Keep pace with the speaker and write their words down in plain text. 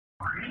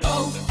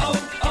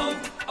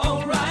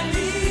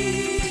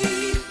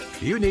O'Reilly.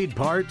 You need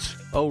parts?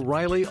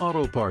 O'Reilly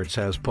Auto Parts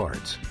has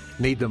parts.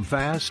 Need them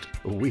fast?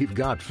 We've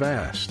got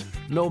fast.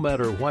 No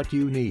matter what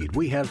you need,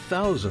 we have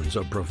thousands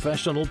of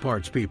professional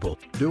parts people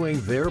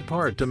doing their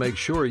part to make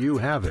sure you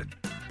have it.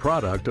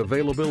 Product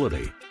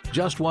availability.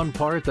 Just one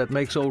part that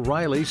makes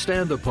O'Reilly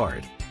stand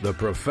apart. The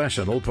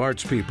professional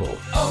parts people.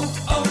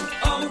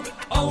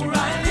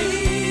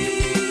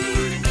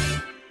 O'Reilly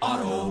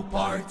Auto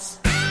Parts.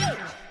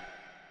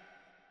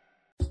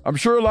 I'm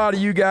sure a lot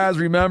of you guys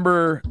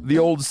remember the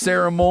old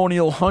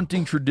ceremonial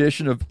hunting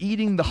tradition of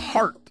eating the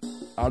heart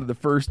out of the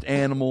first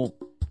animal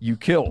you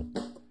kill.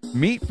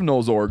 Meat from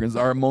those organs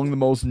are among the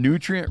most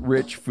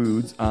nutrient-rich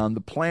foods on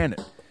the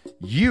planet.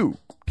 You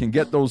can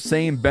get those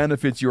same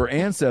benefits your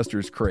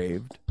ancestors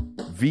craved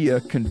via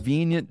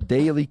convenient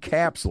daily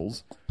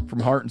capsules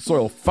from Heart and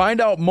Soil.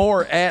 Find out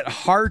more at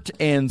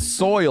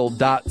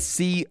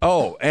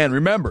heartandsoil.co. And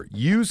remember,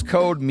 use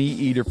code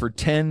MeatEater for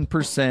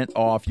 10%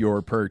 off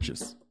your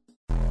purchase.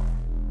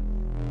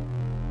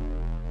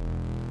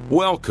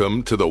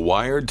 Welcome to the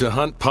Wired to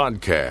Hunt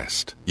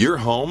podcast, your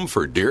home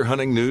for deer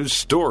hunting news,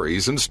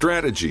 stories, and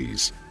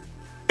strategies.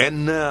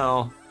 And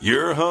now,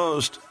 your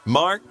host,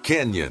 Mark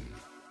Kenyon.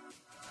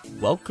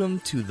 Welcome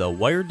to the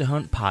Wired to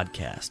Hunt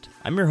podcast.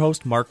 I'm your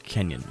host, Mark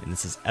Kenyon, and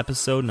this is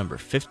episode number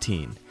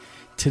 15.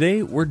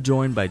 Today, we're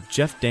joined by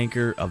Jeff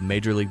Danker of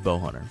Major League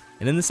Bowhunter.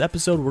 And in this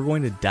episode, we're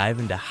going to dive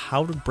into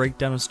how to break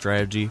down a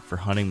strategy for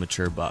hunting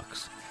mature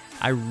bucks.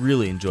 I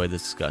really enjoyed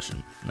this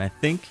discussion, and I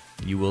think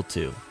you will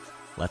too.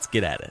 Let's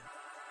get at it.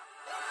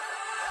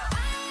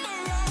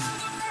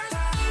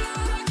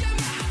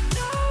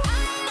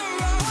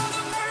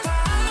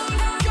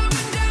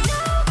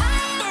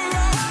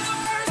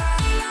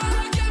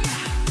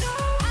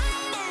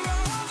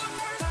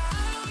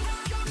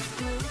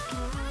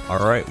 All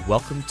right,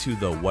 welcome to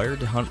the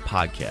Wired to Hunt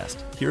podcast.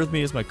 Here with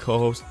me is my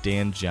co-host,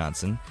 Dan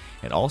Johnson,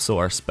 and also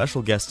our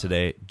special guest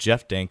today,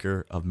 Jeff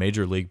Danker of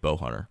Major League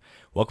Bowhunter.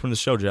 Welcome to the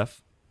show,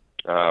 Jeff.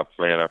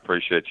 Man, I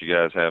appreciate you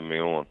guys having me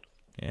on.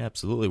 Yeah,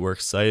 absolutely. We're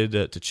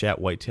excited to chat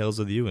whitetails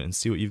with you and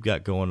see what you've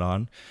got going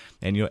on.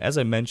 And, as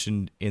I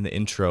mentioned in the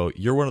intro,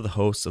 you're one of the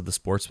hosts of the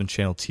Sportsman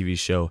Channel TV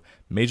show,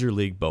 Major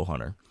League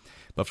Bowhunter.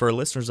 But for our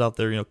listeners out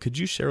there, could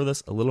you share with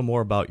us a little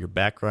more about your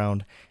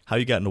background, how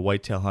you got into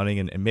whitetail hunting,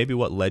 and maybe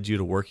what led you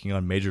to working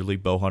on Major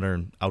League Bowhunter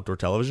and outdoor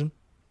television?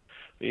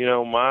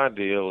 My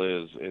deal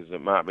is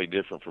it might be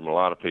different from a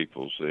lot of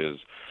people's, is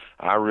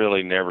I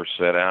really never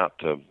set out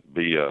to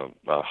be a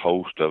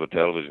host of a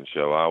television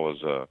show. I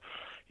was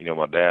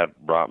my dad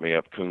brought me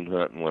up coon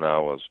hunting when I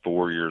was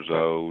 4 years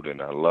old,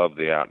 and I loved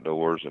the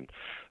outdoors. And,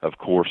 of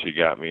course, he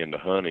got me into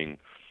hunting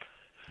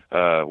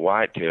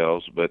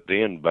whitetails. But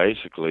then,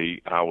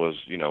 basically, I was,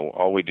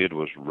 all we did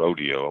was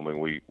rodeo. I mean,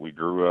 we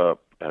grew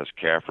up as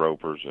calf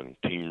ropers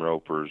and team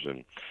ropers,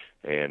 and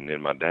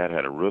then my dad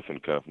had a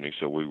roofing company,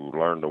 so we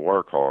learned to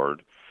work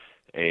hard.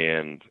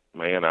 And,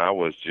 man, I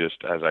was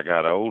just, as I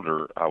got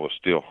older, I was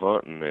still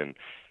hunting,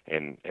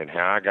 and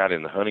how I got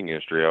in the hunting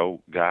industry,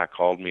 old guy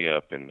called me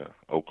up in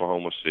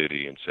Oklahoma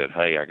City and said,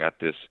 "Hey, I got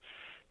this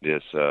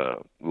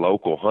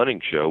local hunting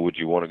show. Would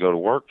you want to go to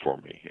work for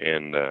me?"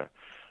 And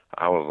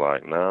I was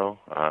like, "No,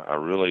 I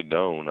really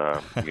don't.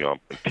 I'm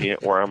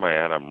content where I'm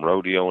at. I'm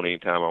rodeoing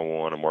anytime I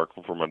want. I'm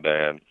working for my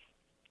dad."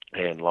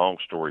 And long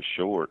story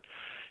short,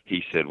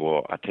 he said,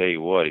 "Well, I tell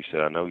you what," he said,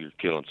 "I know you're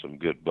killing some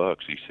good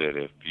bucks." He said,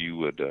 "If you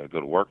would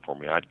go to work for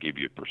me, I'd give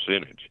you a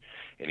percentage."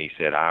 And he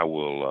said, "I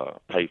will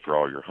pay for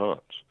all your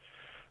hunts."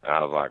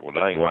 I was like, "Well,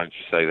 dang, why didn't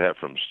you say that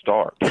from the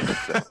start?"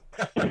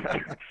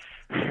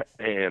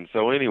 And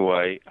so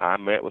anyway, I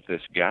met with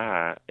this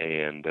guy,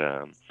 and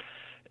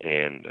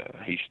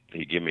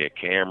he gave me a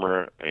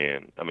camera,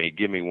 and he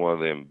gave me one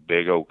of them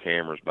big old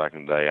cameras back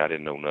in the day. I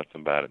didn't know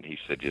nothing about it. And he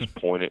said, "Just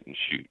point it and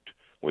shoot,"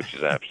 which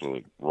is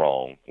absolutely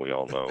wrong. We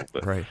all know,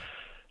 but right.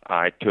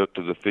 I took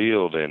to the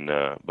field, and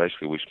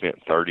basically we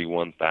spent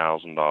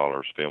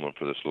 $31,000 filming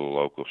for this little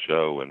local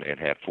show, and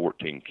had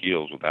 14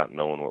 kills without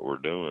knowing what we're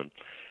doing,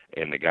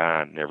 and the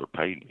guy never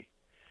paid me.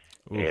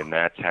 Oof. And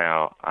that's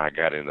how I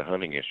got into the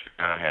hunting industry.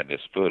 I had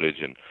this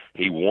footage, and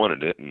he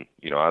wanted it, and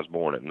I was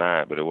born at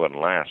night, but it wasn't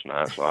last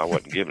night, so I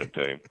wasn't giving it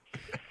to him.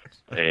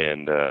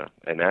 And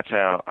that's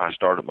how I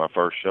started my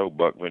first show,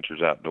 Buck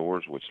Ventures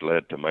Outdoors, which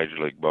led to Major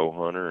League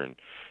Bowhunter,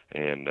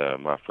 and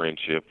my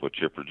friendship with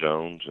Chipper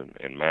Jones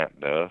and Matt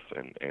Duff,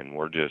 and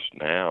we're just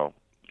now,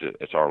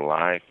 it's our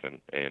life,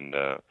 and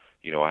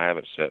I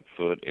haven't set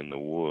foot in the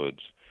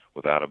woods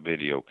without a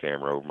video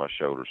camera over my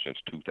shoulder since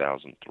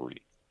 2003.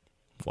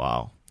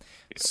 Wow. Yeah.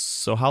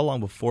 So how long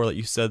before that,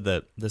 you said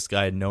that this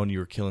guy had known you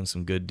were killing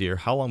some good deer,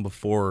 how long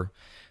before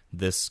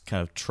this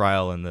kind of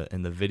trial in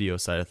the video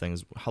side of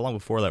things, how long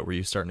before that were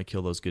you starting to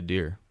kill those good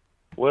deer?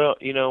 Well,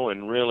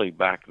 and really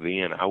back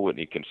then, I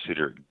wouldn't even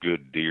consider it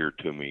good deer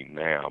to me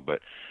now, but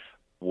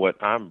what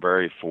I'm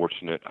very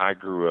fortunate, I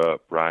grew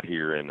up right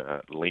here in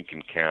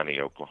Lincoln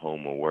County,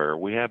 Oklahoma, where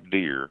we have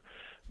deer,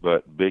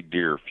 but big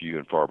deer are few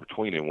and far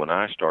between. And when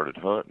I started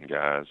hunting,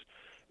 guys,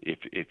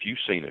 if you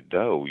seen a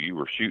doe, you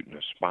were shooting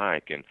a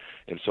spike, and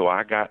so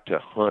I got to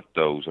hunt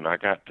those, and I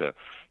got to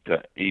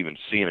even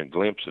seeing a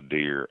glimpse of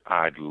deer.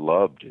 I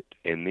loved it.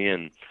 And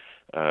then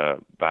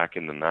back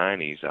in the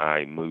 90s,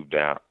 I moved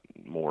out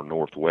more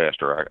northwest,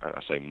 or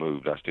I say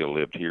moved, I still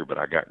lived here, but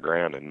I got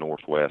grounded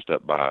northwest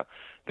up by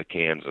the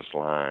Kansas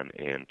line,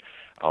 and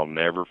I'll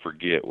never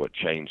forget what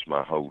changed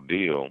my whole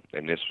deal,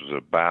 and this was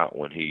about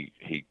when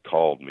he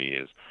called me,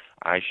 is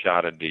I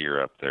shot a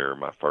deer up there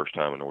my first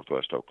time in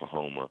northwest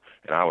Oklahoma,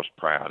 and I was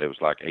proud. It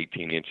was like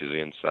 18 inches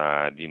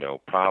inside, you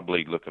know,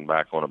 probably looking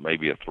back on it,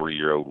 maybe a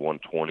 3-year-old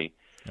 120.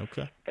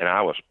 Okay. And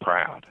I was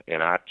proud,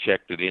 and I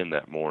checked it in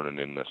that morning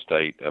in the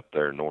state up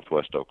there in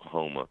northwest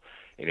Oklahoma,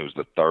 and it was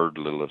the third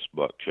littlest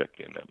buck checked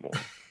in that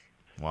morning.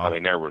 Wow. I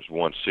mean, there was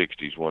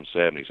 160s,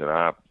 170s,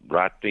 and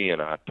right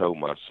then I told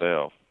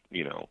myself,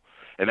 you know,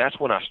 and that's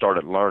when I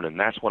started learning.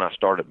 That's when I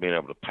started being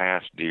able to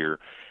pass deer.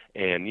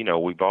 And, you know,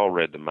 we've all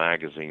read the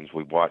magazines,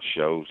 we've watched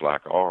shows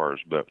like ours,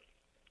 but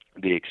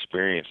the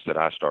experience that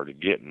I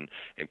started getting,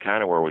 and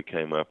kind of where we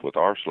came up with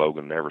our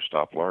slogan, never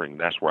stop learning,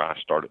 that's where I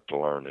started to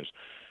learn, is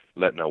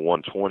letting a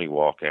 120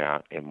 walk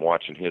out and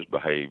watching his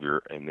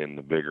behavior, and then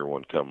the bigger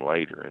one come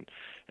later.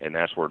 And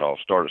that's where it all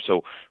started.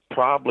 So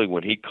probably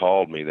when he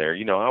called me there,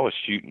 you know, I was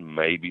shooting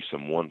maybe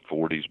some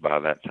 140s by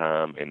that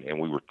time, and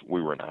we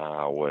were in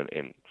Iowa,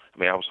 and I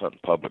mean, I was hunting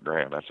public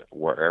ground. That's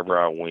wherever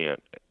I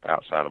went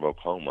outside of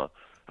Oklahoma,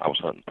 I was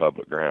hunting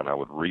public ground. I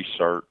would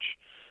research.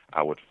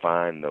 I would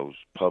find those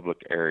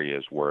public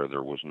areas where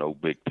there was no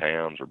big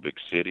towns or big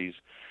cities,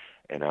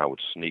 and I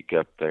would sneak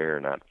up there,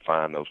 and I'd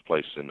find those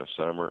places in the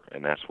summer,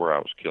 and that's where I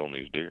was killing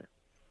these deer.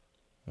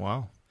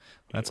 Wow.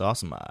 That's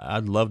awesome.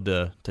 I'd love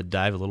to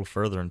dive a little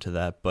further into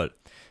that, but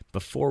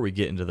before we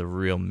get into the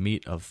real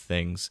meat of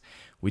things,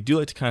 we do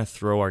like to kind of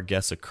throw our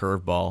guests a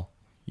curveball,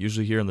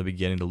 usually here in the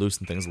beginning, to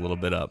loosen things a little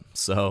bit up.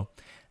 So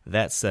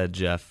that said,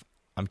 Jeff,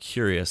 I'm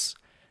curious,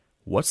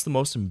 what's the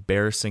most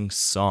embarrassing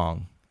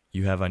song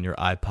you have on your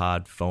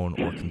iPod,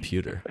 phone, or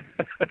computer?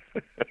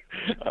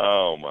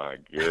 Oh, my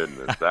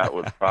goodness. That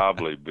would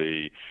probably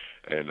be,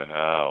 and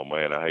oh,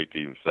 man, I hate to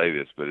even say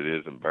this, but it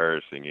is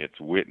embarrassing. It's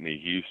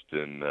Whitney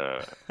Houston,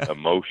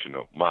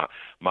 Emotional. My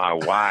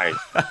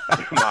wife,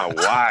 my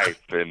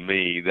wife and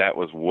me, that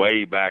was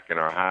way back in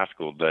our high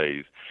school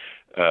days.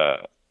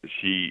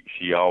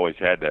 She always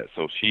had that,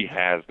 so she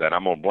has that.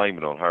 I'm gonna blame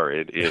it on her.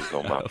 It is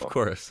on my phone. Of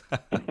course.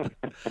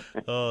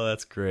 Oh,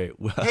 that's great.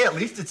 Well, hey, at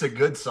least it's a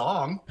good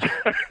song.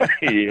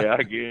 Yeah,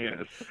 I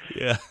guess.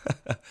 Yeah.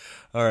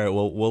 All right.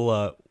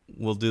 Well,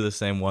 we'll do the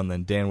same one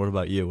then. Dan, what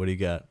about you? What do you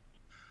got?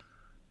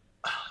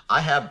 I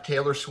have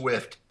Taylor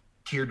Swift,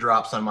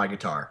 Teardrops on my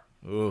guitar.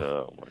 Ooh,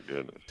 Oh my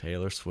goodness.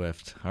 Taylor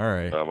Swift. All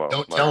right.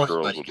 Don't my tell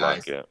girls anybody, would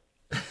guys.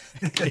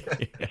 like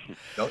that.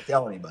 Don't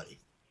tell anybody.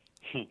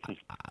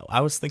 I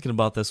was thinking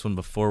about this one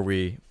before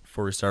we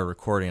started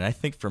recording, and I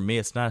think for me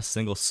it's not a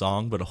single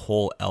song but a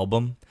whole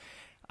album.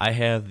 I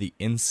have the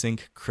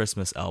NSYNC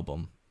Christmas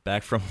album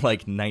back from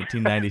like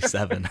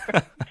 1997.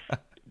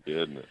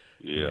 Goodness.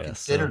 Yeah.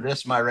 Consider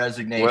this my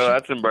resignation. Well,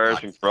 that's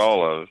embarrassing for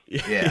all of us.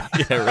 Yeah.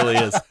 Yeah, it really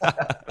is.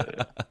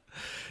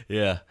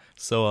 Yeah.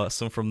 So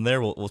from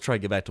there, we'll try to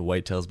get back to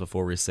whitetails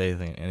before we say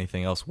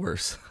anything else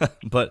worse.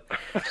 But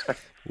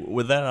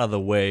with that out of the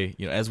way,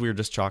 you know, as we were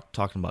just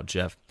talking about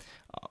Jeff,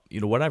 you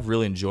know, what I've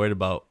really enjoyed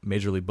about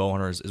Major League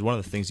Bowhunters is one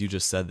of the things you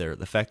just said there,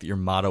 the fact that your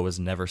motto is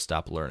never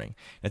stop learning.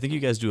 I think you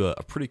guys do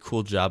a pretty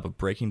cool job of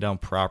breaking down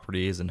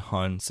properties and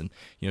hunts and,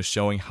 you know,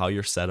 showing how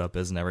your setup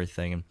is and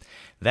everything. And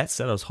that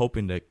said, I was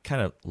hoping to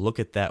kind of look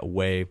at that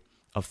way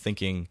of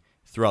thinking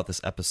throughout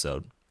this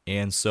episode.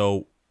 And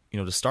so, you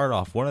know, to start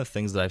off, one of the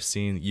things that I've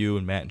seen you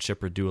and Matt and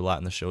Chipper do a lot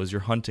in the show is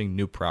you're hunting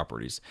new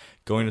properties,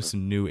 going to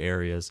some new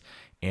areas.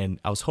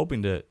 And I was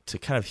hoping to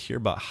kind of hear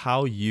about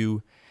how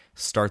you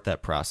start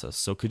that process.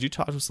 So could you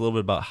talk to us a little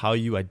bit about how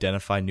you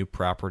identify new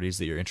properties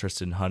that you're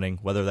interested in hunting,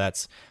 whether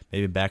that's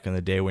maybe back in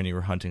the day when you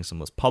were hunting some of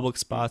those public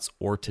spots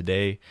or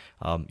today?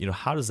 You know,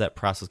 how does that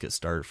process get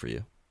started for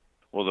you?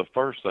 Well, the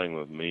first thing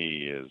with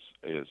me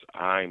is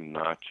I'm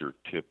not your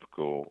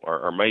typical,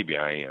 or maybe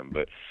I am,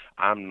 but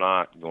I'm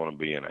not going to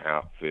be an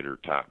outfitter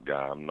type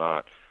guy. I'm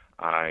not.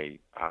 I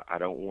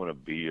don't want to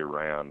be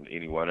around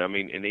anyone. I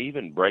mean, and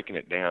even breaking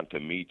it down to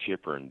me,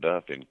 Chipper, and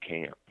Duff in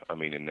camp. I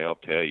mean, and they'll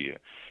tell you.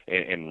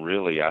 And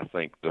really, I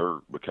think they're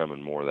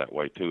becoming more that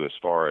way too. As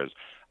far as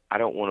I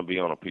don't want to be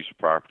on a piece of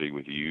property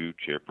with you,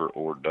 Chipper,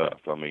 or Duff.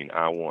 I mean,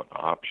 I want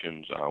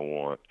options. I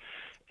want.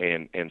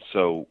 And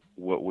so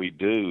what we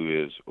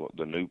do is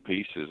the new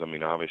pieces. I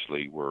mean,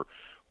 obviously we're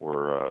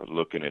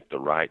looking at the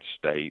right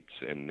states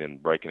and then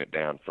breaking it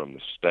down from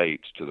the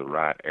states to the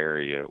right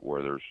area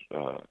where there's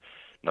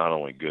not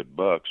only good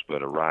bucks,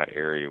 but a right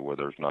area where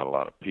there's not a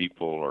lot of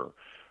people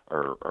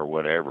or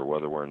whatever,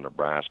 whether we're in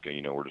Nebraska,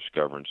 you know, we're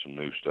discovering some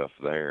new stuff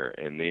there.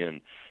 And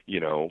then, you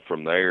know,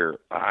 from there,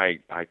 I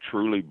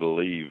truly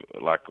believe,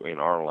 like in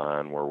our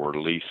line where we're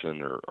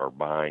leasing or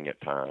buying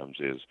at times,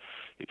 is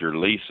if you're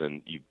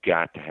leasing, you've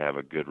got to have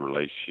a good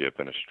relationship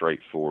and a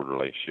straightforward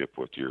relationship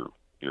with your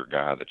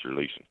guy that you're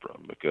leasing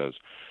from, because,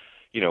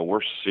 you know,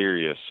 we're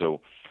serious.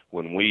 So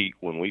when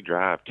we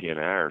drive 10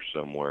 hours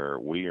somewhere,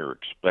 we are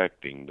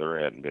expecting there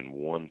hadn't been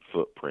one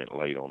footprint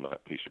laid on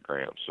that piece of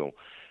ground. So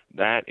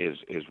that is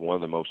one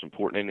of the most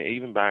important. And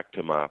even back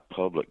to my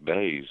public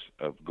days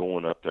of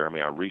going up there, I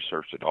mean, I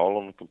researched it all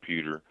on the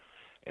computer,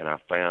 and I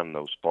found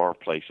those far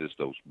places,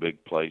 those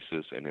big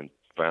places, and then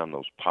found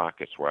those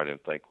pockets where I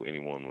didn't think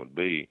anyone would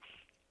be.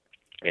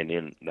 And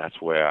then that's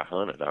the way I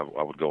hunted.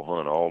 I would go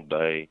hunt all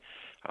day.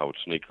 I would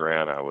sneak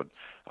around.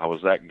 I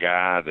was that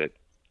guy that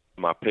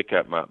my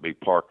pickup might be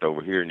parked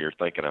over here, and you're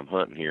thinking I'm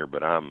hunting here,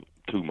 but I'm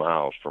 2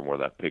 miles from where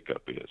that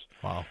pickup is.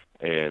 Wow.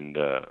 And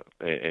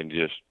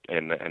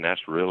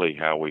that's really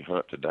how we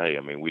hunt today.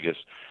 I mean, we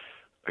just,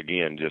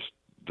 again, just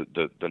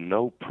the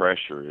no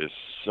pressure is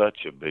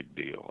such a big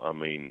deal. I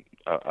mean,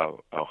 a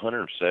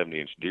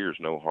 170-inch deer is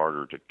no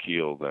harder to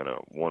kill than a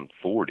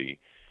 140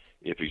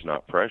 if he's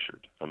not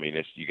pressured. I mean,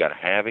 you got to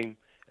have him,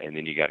 and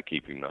then you got to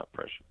keep him not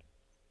pressured.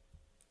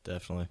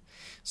 Definitely.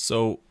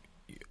 So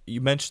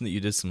you mentioned that you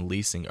did some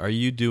leasing. Are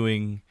you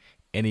doing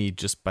any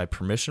just by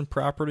permission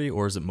property,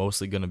 or is it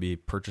mostly going to be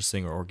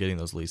purchasing or getting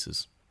those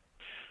leases?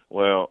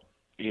 Well,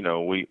 you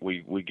know,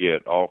 we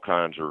get all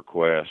kinds of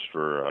requests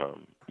for,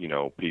 you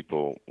know,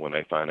 people when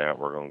they find out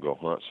we're going to go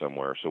hunt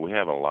somewhere. So we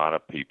have a lot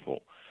of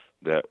people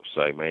that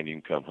say, man, you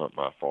can come hunt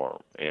my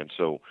farm. And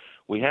so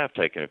we have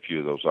taken a few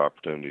of those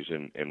opportunities,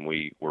 and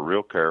we're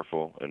real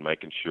careful in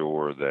making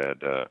sure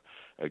that,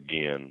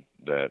 again,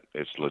 that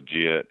it's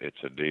legit,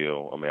 it's a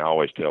deal. I mean, I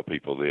always tell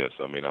people this.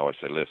 I mean, I always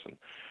say, listen,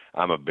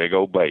 I'm a big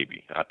old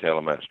baby. I tell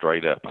them that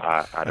straight up.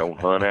 I don't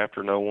hunt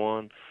after no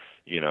one.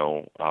 You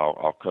know,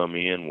 I'll come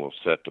in, we'll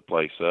set the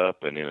place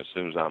up, and then as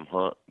soon as I'm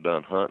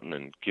done hunting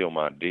and kill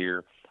my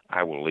deer,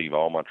 I will leave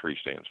all my tree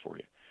stands for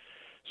you.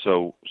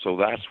 So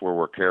that's where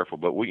we're careful.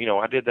 But we, you know,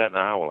 I did that in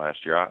Iowa last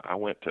year. I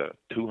went to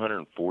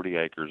 240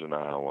 acres in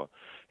Iowa,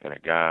 and a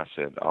guy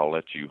said, I'll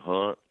let you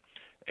hunt.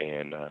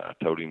 And I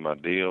told him my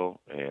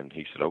deal, and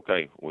he said,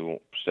 okay, we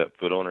won't step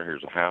foot on it.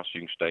 Here's a house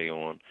you can stay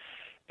on.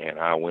 And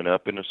I went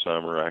up in the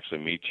summer, actually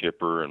me,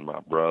 Chipper, and my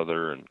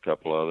brother and a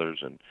couple others,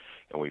 and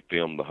we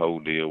filmed the whole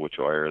deal, which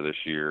will air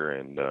this year.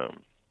 And,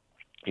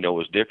 you know, it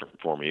was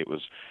different for me. It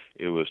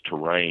was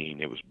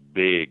terrain. It was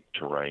big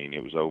terrain.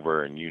 It was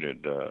over in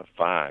Unit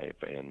 5.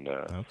 And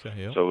okay,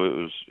 yep. So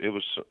it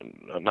was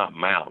not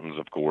mountains,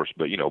 of course,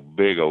 but, you know,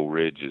 big old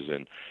ridges.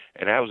 And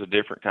that was a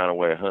different kind of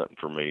way of hunting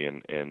for me.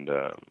 And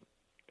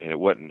it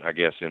wasn't, I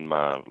guess, in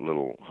my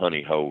little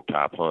honey hole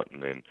type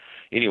hunting. And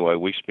anyway,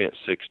 we spent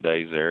 6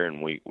 days there,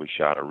 and we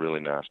shot a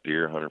really nice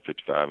deer,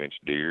 155-inch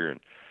deer.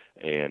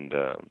 And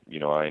you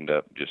know, I ended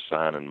up just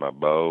signing my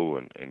bow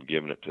and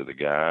giving it to the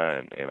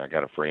guy, and I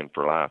got a friend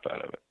for life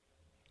out of it.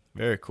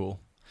 Very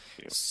cool.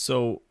 Yeah.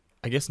 So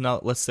I guess now,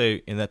 let's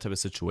say in that type of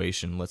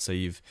situation, let's say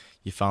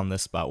you found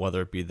this spot,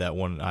 whether it be that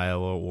one in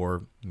Iowa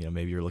or, you know,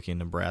 maybe you're looking in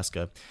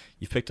Nebraska.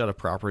 You've picked out a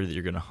property that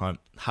you're going to hunt.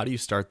 How do you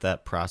start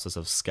that process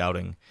of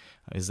scouting?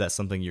 Is that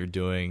something you're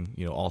doing,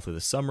 you know, all through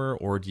the summer,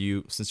 or do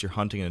you, since you're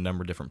hunting in a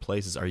number of different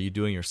places, are you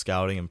doing your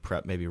scouting and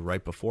prep maybe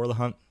right before the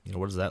hunt? You know,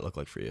 what does that look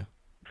like for you?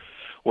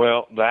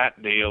 Well,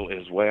 that deal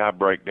is the way I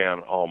break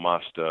down all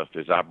my stuff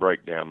is I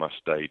break down my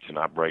states and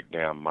I break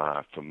down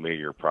my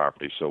familiar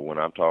property. So when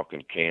I'm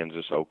talking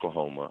Kansas,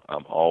 Oklahoma,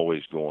 I'm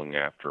always going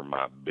after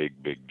my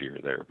big deer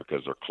there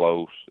because they're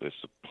close. It's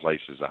the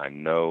places I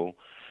know.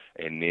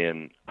 And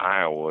then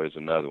Iowa is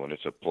another one.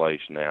 It's a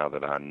place now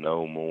that I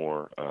know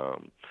more.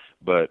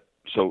 But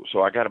so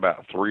I got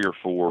about 3 or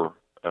 4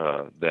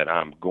 that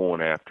I'm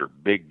going after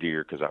big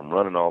deer because I'm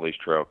running all these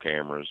trail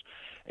cameras.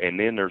 And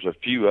then there's a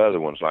few other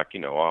ones, like, you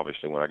know,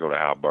 obviously when I go to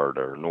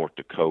Alberta or North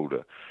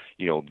Dakota,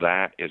 you know,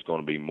 that is going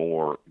to be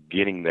more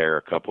getting there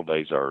a couple of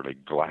days early,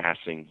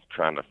 glassing,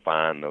 trying to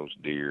find those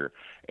deer,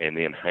 and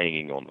then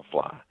hanging on the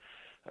fly.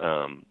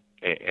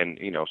 And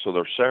you know, so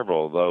there's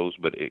several of those,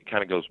 but it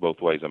kind of goes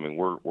both ways. I mean,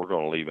 we're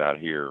going to leave out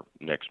here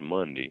next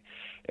Monday,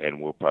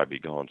 and we'll probably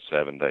be gone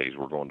 7 days.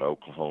 We're going to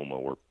Oklahoma.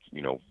 We're,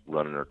 you know,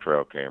 running our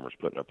trail cameras,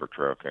 putting up our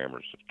trail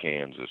cameras in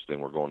Kansas. Then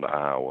we're going to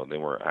Iowa.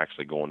 Then we're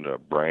actually going to a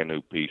brand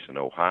new piece in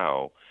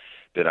Ohio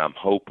that I'm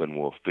hoping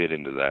will fit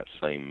into that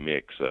same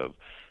mix of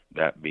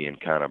that being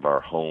kind of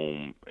our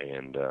home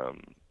and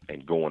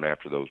going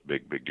after those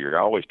big deer.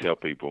 I always tell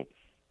people,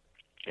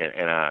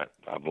 and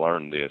I've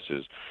learned this,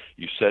 is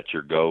you set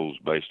your goals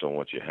based on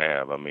what you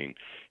have. I mean,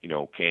 you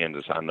know,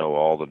 Kansas, I know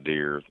all the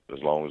deer,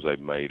 as long as they've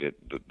made it,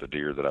 the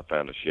deer that I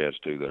found the sheds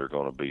to that are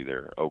going to be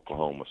there.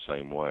 Oklahoma,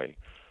 same way.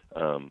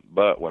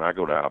 But when I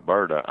go to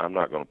Alberta, I'm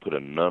not going to put a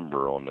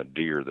number on the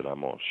deer that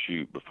I'm going to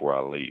shoot before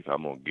I leave.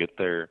 I'm going to get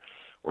there.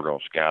 We're going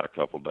to scout a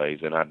couple of days,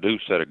 and I do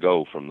set a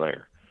goal from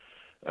there.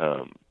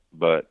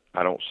 But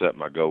I don't set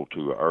my goal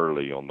too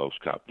early on those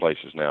kind of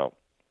places. Now,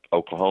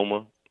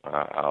 Oklahoma,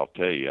 I'll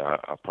tell you,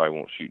 I probably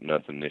won't shoot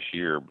nothing this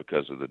year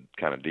because of the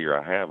kind of deer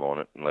I have on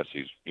it, unless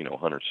he's, you know,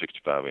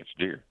 165-inch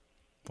deer.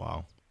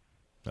 Wow.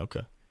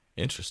 Okay.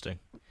 Interesting.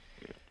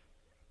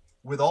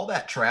 With all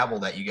that travel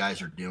that you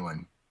guys are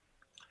doing,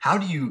 how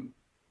do you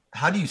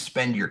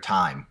spend your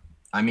time?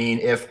 I mean,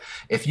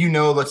 if you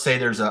know, let's say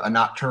there's a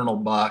nocturnal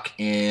buck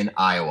in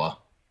Iowa,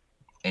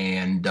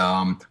 and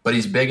but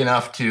he's big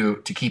enough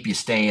to keep you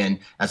staying,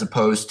 as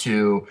opposed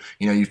to,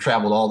 you've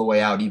traveled all the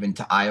way out even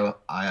to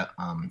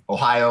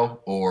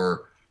Ohio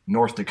or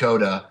North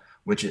Dakota,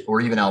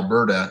 or even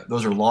Alberta.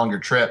 Those are longer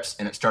trips,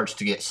 and it starts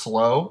to get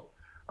slow.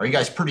 Are you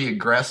guys pretty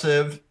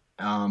aggressive,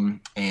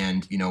 and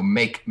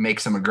make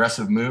some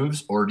aggressive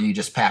moves, or do you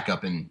just pack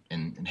up and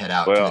head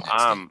out? Well, to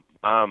the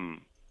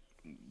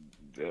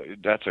next day?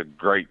 That's a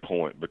great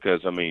point,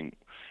 because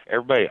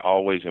everybody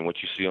always, and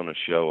what you see on the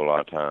show a lot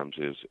of times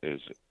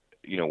is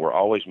we're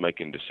always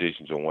making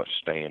decisions on what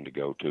stand to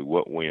go to,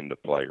 what wind to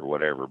play, or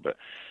whatever. But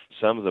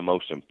some of the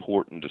most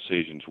important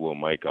decisions we'll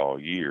make all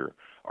year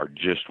are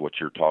just what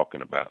you're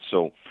talking about.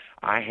 So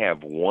I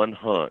have one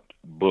hunt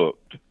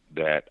booked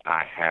that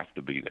I have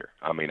to be there.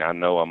 I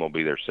know I'm going to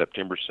be there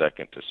September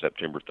 2nd to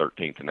September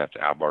 13th, and that's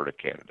Alberta,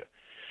 Canada.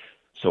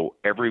 So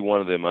every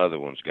one of them other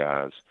ones,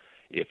 guys,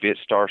 if it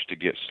starts to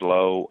get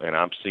slow and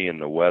I'm seeing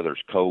the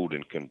weather's cold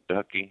in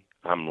Kentucky,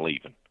 I'm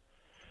leaving.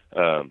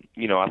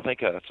 I think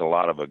that's a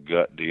lot of a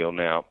gut deal.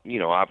 Now,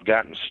 I've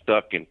gotten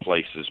stuck in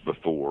places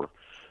before,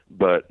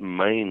 but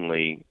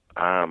mainly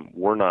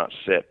we're not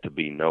set to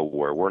be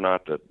nowhere. We're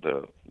not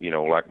the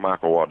like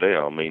Michael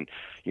Waddell.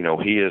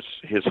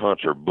 His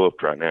hunts are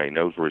booked right now. He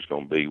knows where he's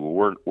going to be.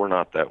 Well, we're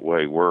not that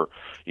way. We're,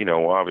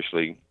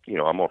 obviously,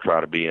 I'm going to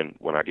try to be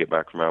when I get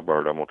back from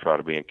Alberta, I'm going to try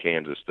to be in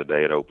Kansas the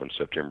day it opens,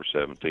 September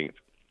 17th,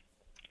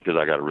 because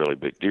I got a really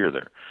big deer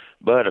there.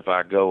 But if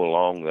I go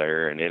along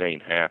there and it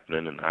ain't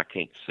happening and I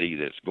can't see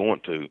that it's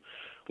going to,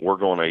 we're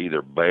going to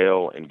either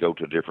bail and go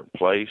to a different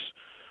place,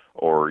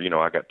 or,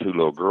 I got 2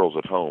 little girls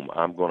at home.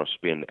 I'm going to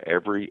spend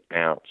every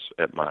ounce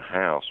at my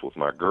house with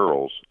my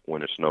girls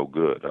when it's no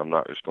good. I'm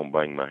not just going to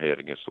bang my head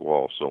against the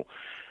wall. So,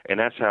 and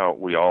that's how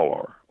we all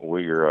are.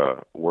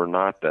 We're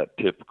not that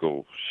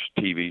typical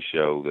TV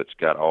show that's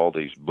got all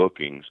these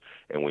bookings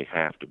and we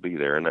have to be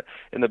there.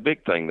 And the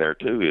big thing there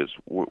too is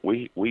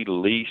we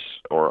lease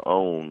or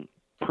own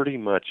pretty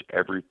much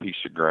every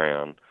piece of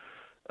ground,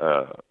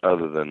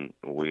 other than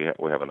we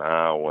have an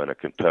Iowa and a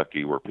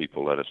Kentucky where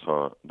people let us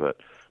hunt. But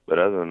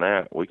other than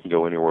that, we can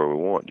go anywhere we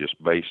want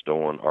just based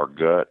on our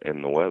gut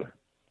and the weather.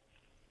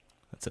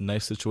 That's a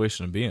nice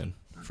situation to be in,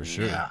 for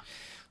sure. Yeah.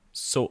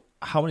 So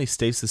how many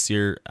states this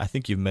year? I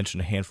think you've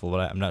mentioned a handful,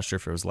 but I'm not sure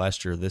if it was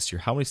last year or this year.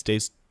 How many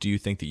states do you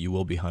think that you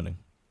will be hunting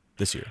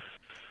this year?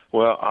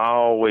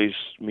 Well,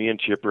 me and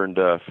Chipper and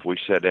Duff, we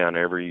sit down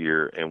every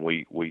year and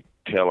we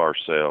tell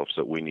ourselves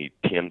that we need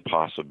 10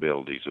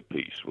 possibilities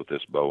apiece with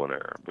this bow and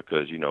arrow,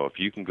 because if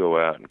you can go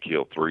out and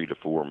kill 3 to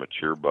 4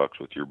 mature bucks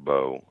with your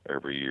bow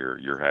every year,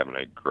 you're having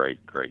a great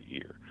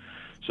year.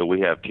 So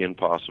we have 10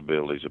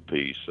 possibilities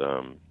apiece.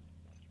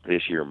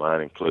 This year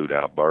mine include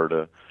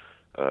Alberta,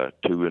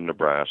 2 in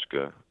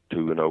Nebraska,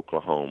 2 in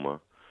Oklahoma,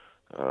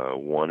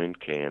 1 in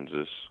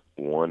Kansas,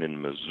 1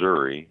 in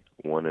Missouri,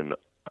 1 in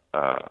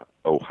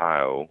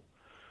Ohio,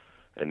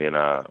 and then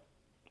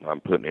I'm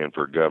putting in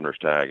for governor's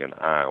tag in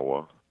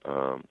Iowa.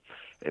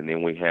 And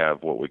then we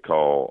have what we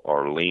call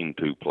our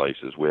lean-to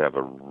places. We have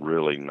a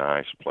really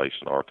nice place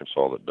in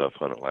Arkansas that Duff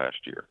hunted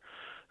last year.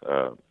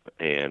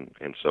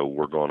 And so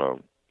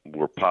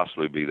we'll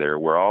possibly be there.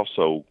 We're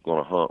also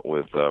going to hunt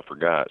with,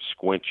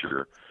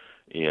 Squincher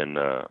in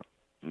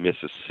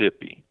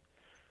Mississippi,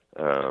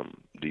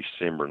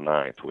 December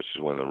 9th, which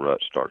is when the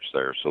rut starts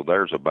there. So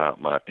there's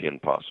about my 10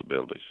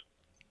 possibilities.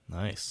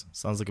 Nice.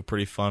 Sounds like a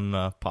pretty fun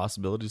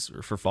possibilities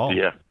for fall.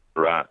 Yeah,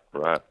 right.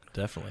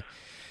 Definitely.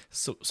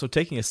 So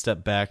taking a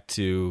step back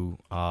to,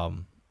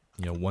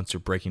 once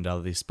you're breaking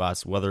down these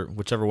spots,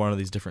 whichever one of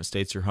these different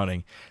states you're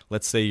hunting,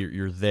 let's say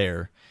you're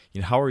there,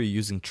 how are you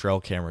using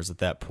trail cameras at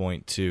that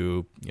point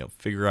to,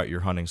 figure out your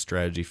hunting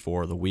strategy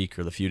for the week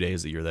or the few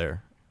days that you're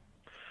there?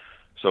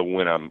 So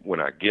when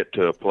I get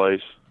to a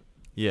place?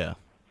 Yeah.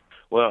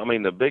 Well,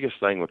 the biggest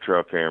thing with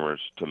trail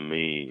cameras to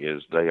me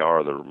is they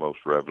are the most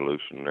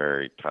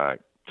revolutionary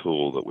type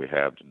tool that we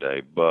have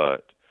today,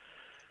 but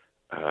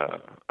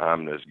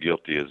I'm as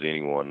guilty as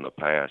anyone in the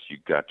past.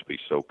 You've got to be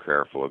so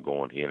careful of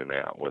going in and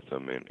out with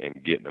them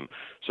and getting them.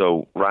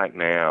 So right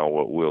now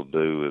what we'll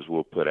do is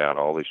we'll put out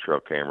all these trail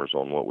cameras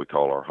on what we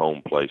call our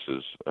home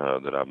places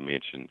that I've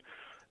mentioned,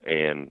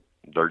 and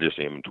they're just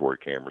inventory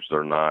cameras.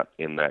 They're not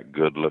in that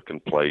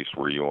good-looking place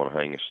where you want to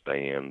hang a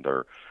stand,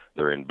 or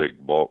they're in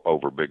big bulk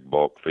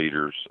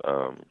feeders.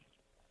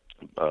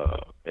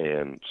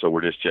 And so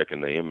we're just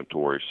checking the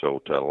inventory so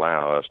to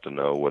allow us to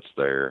know what's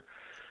there,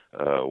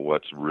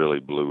 what's really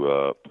blew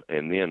up.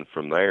 And then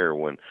from there,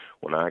 when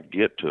I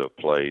get to a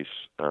place,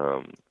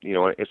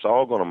 it's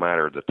all going to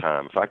matter at the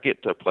time. If I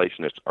get to a place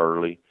and it's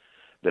early,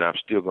 then I'm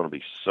still going to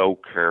be so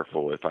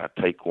careful if I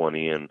take one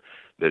in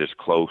that is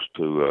close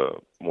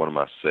to one of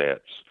my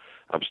sets.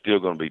 I'm still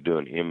going to be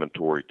doing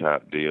inventory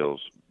type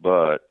deals.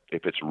 But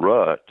if it's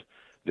rut,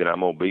 then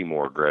I'm going to be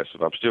more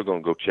aggressive. I'm still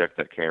going to go check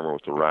that camera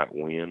with the right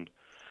wind,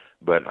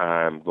 but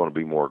I'm going to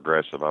be more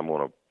aggressive. I'm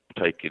going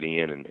to take it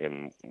in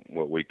and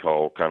what we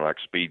call kind of like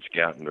speed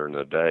scouting during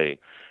the day,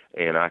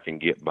 and I can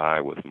get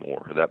by with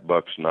more. That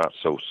buck's not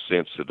so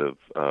sensitive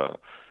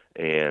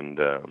And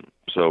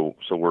so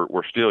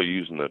we're still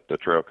using the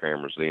trail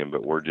cameras then,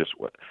 but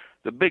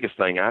the biggest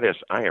thing, I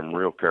am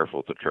real careful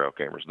with the trail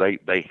cameras.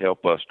 They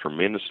help us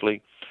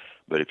tremendously,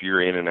 but if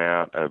you're in and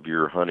out of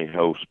your honey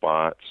hole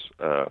spots,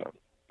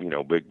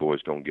 big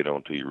boy's gonna get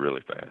onto you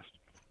really fast.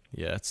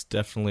 Yeah, it's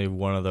definitely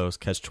one of those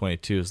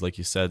catch-22s. Like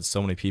you said,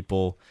 so many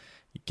people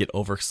get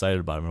overexcited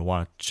about them and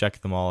want to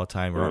check them all the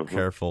time or aren't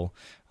careful.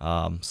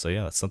 So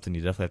yeah, that's something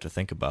you definitely have to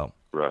think about.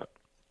 Right.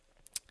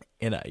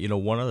 And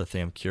one other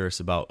thing I'm curious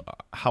about: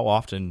 how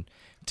often,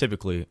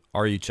 typically,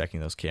 are you checking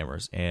those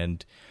cameras?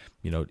 And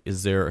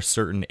is there a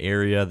certain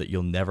area that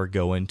you'll never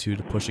go into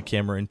to push a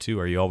camera into?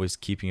 Are you always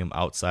keeping them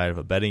outside of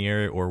a bedding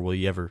area, or will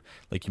you ever,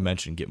 like you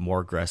mentioned, get more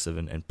aggressive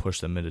and push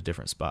them into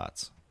different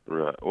spots?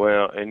 Right.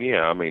 Well, and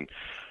yeah, I mean,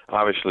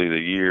 obviously the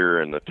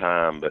year and the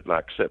time, but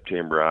like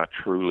September, I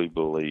truly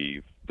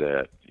believe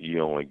that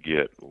you only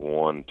get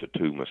 1 to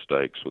 2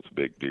 mistakes with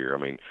big deer. I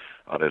mean,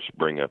 I'll just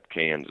bring up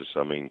Kansas.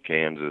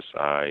 Kansas,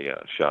 I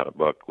shot a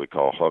buck we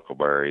call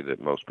Huckleberry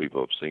that most people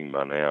have seen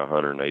by now,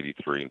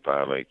 183 and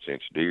 5/8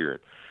 inch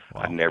deer.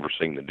 Wow. I'd never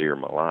seen the deer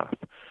in my life.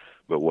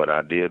 But what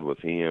I did with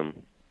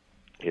him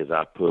is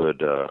I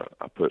put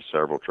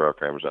several trail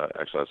cameras. I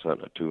was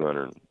hunting a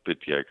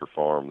 250-acre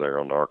farm there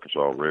on the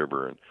Arkansas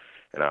River,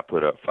 and I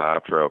put up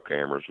 5 trail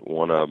cameras,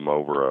 one of them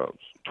over a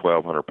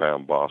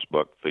 1,200-pound boss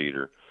buck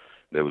feeder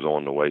that was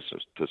on the way to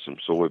some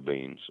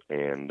soybeans.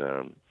 And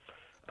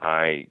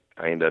I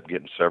ended up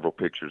getting several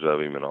pictures of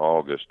him in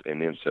August,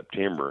 and in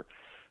September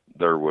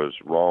there was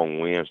wrong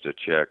winds to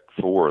check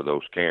 4 of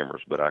those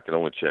cameras, but I could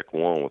only check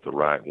 1 with the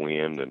right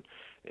wind, and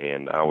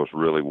I was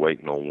really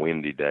waiting on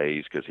windy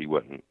days because he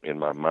wasn't, in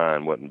my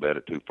mind, wasn't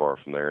bedded too far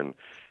from there, and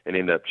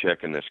ended up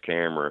checking this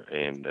camera,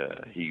 and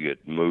he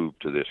had moved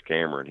to this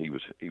camera, and he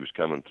was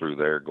coming through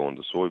there going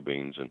to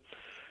soybeans, and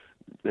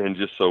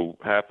just so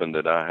happened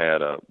that I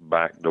had a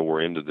back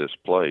door into this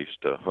place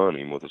to hunt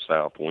him with a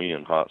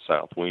hot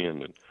south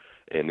wind,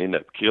 and end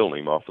up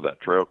killing him off of that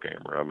trail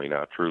camera. I mean,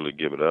 I truly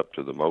give it up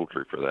to the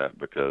Moultrie for that,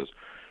 because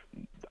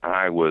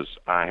I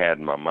had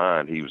in my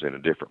mind he was in a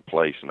different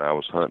place, and I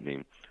was hunting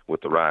him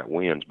with the right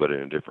winds, but in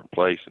a different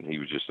place, and he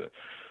was just a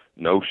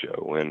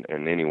no-show. And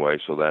anyway,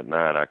 so that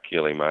night I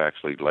killed him. I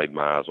actually laid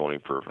my eyes on him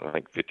for, I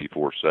think,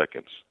 54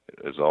 seconds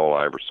is all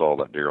I ever saw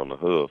that deer on the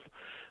hoof,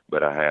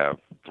 but I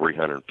have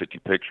 350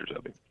 pictures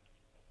of him.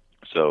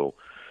 So,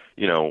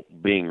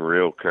 being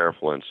real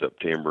careful in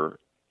September,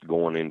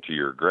 going into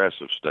your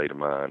aggressive state of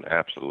mind,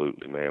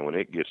 absolutely, man. When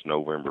it gets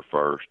November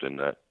 1st and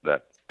that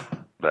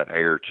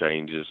air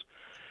changes,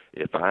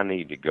 if I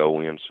need to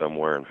go in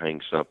somewhere and hang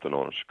something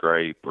on a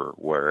scrape or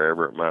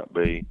wherever it might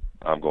be,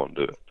 I'm going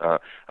to do it.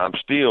 I'm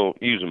still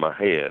using my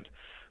head,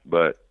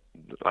 but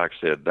like I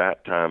said,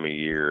 that time of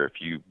year,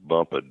 if you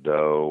bump a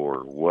doe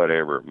or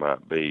whatever it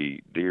might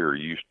be, deer are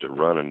used to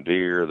running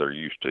deer. They're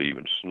used to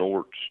even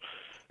snorts,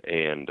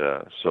 and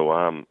so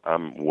I'm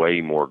way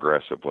more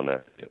aggressive when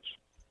that hits.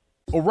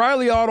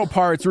 O'Reilly Auto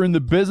Parts are in the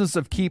business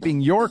of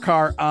keeping your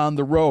car on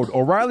the road.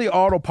 O'Reilly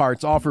Auto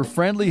Parts offer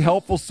friendly,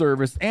 helpful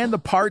service and the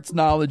parts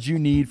knowledge you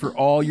need for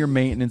all your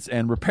maintenance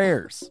and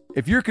repairs.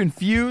 If you're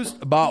confused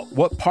about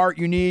what part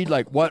you need,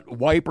 like what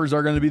wipers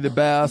are going to be the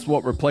best,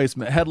 what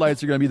replacement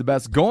headlights are going to be the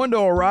best, go into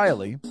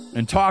O'Reilly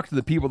and talk to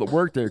the people that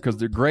work there, because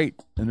they're great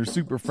and they're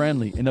super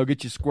friendly, and they'll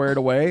get you squared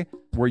away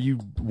where you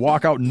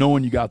walk out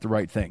knowing you got the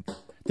right thing.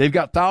 They've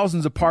got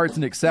thousands of parts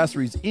and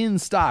accessories in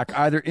stock,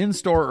 either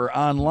in-store or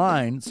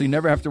online, so you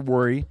never have to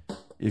worry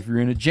if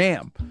you're in a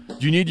jam.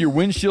 Do you need your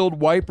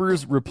windshield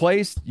wipers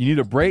replaced? You need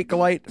a brake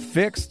light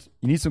fixed?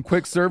 You need some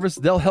quick service?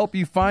 They'll help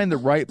you find the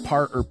right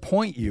part or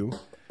point you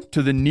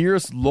to the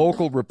nearest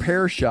local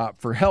repair shop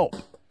for help.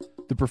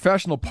 The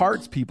professional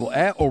parts people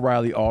at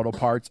O'Reilly Auto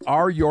Parts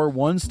are your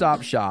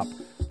one-stop shop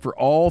for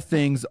all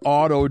things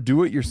auto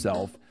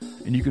do-it-yourself,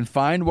 and you can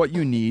find what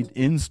you need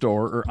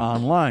in-store or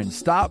online.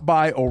 Stop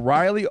by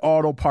O'Reilly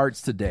Auto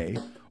Parts today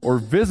or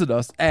visit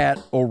us at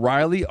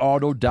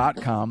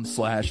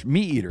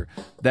O'ReillyAuto.com/MeatEater.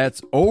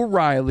 That's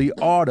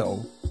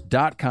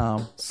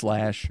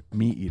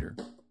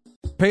O'ReillyAuto.com/MeatEater.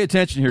 Pay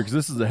attention here, because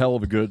this is a hell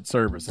of a good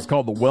service. It's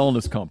called the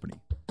Wellness Company.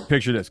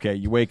 Picture this, okay?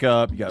 You wake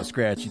up, you got a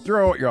scratchy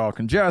throat, you're all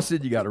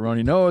congested, you got a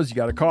runny nose, you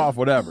got a cough,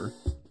 whatever.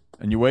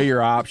 And you weigh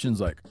your options,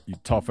 like you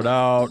tough it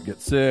out, get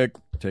sick,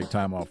 take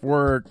time off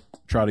work,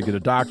 try to get a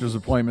doctor's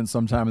appointment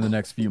sometime in the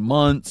next few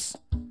months,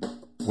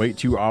 wait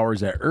 2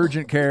 hours at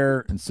urgent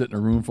care and sit in a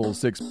room full of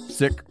sick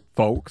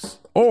folks,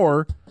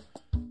 or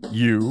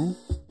you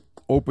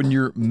open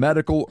your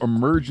medical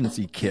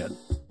emergency kit.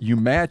 You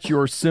match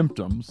your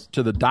symptoms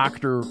to the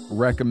doctor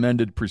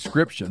recommended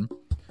prescription,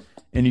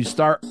 and you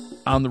start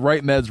on the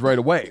right meds right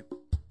away.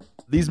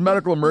 These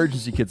medical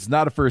emergency kits,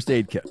 not a first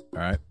aid kit, all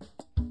right?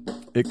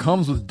 It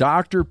comes with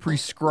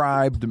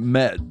doctor-prescribed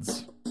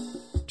meds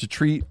to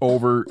treat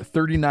over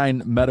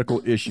 39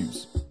 medical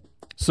issues.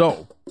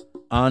 So,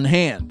 on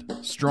hand,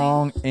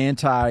 strong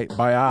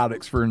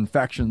antibiotics for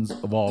infections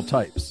of all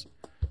types.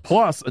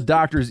 Plus, a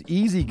doctor's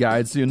easy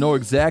guide so you know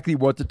exactly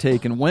what to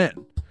take and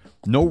when.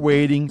 No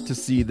waiting to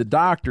see the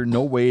doctor,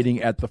 no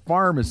waiting at the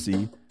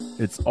pharmacy.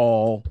 It's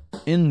all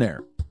in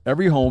there.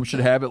 Every home should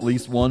have at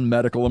least one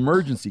medical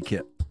emergency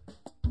kit.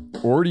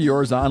 Order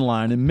yours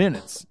online in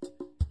minutes.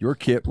 Your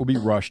kit will be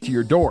rushed to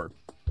your door.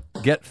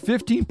 Get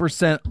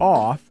 15%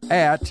 off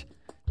at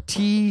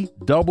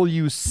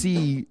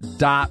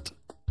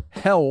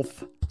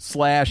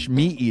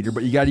twc.health/meateater,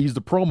 but you got to use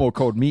the promo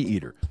code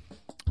meateater.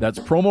 That's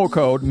promo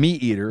code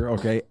meateater,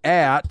 okay,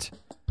 at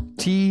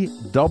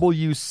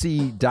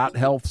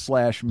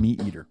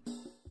twc.health/meateater.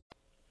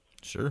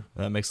 Sure,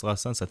 that makes a lot of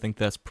sense. I think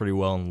that's pretty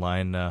well in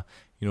line,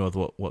 with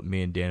what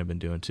me and Dan have been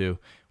doing too.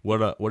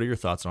 What are your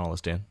thoughts on all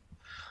this, Dan?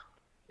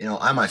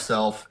 I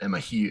myself am a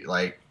huge,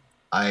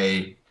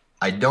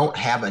 I don't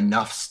have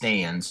enough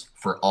stands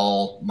for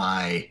all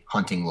my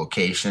hunting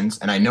locations.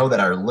 And I know that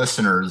our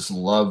listeners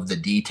love the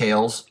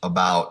details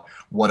about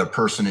what a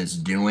person is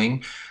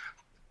doing.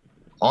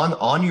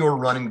 On your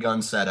run and gun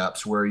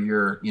setups where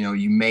you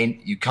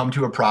come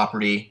to a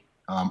property,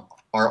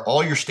 are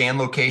all your stand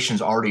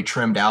locations already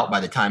trimmed out by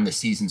the time the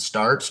season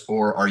starts,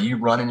 or are you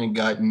running and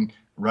gunning?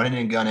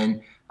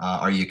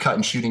 Are you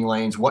cutting shooting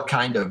lanes? What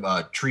kind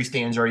of tree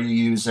stands are you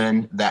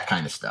using? That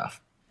kind of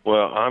stuff.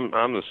 Well,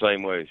 I'm the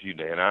same way as you,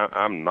 Dan.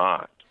 I'm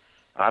not.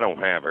 I don't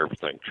have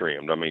everything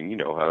trimmed. I mean, you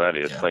know how that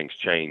is. Yeah. Things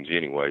change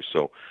anyway.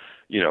 So,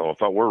 if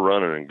we're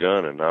running and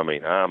gunning, I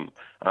mean, I'm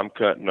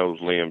cutting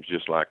those limbs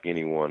just like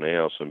anyone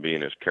else and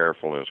being as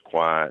careful and as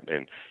quiet.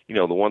 And,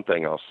 the one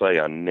thing I'll say,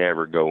 I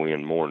never go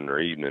in morning or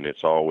evening.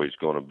 It's always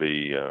going to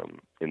be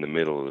in the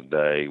middle of the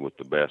day with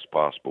the best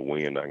possible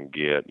wind I can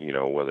get,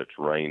 whether it's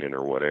raining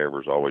or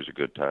whatever is always a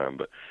good time.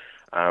 But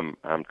I'm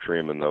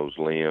trimming those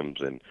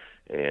limbs and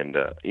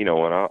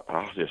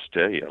I'll just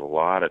tell you, a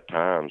lot of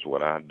times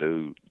what I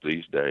do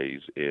these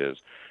days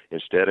is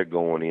instead of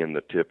going in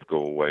the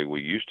typical way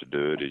we used to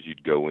do it, is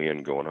you'd go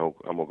in going, oh,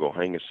 I'm going to go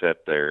hang a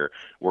set there.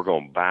 We're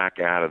going to back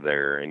out of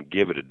there and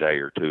give it a day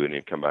or two and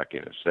then come back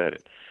in and set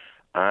it.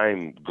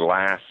 I'm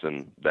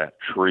glassing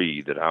that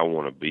tree that I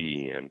want to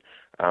be in.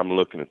 I'm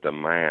looking at the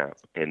map,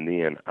 and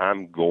then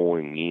I'm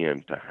going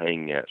in to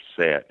hang that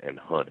set and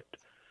hunt it.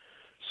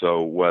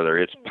 So whether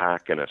it's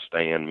packing a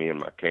stand, me and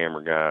my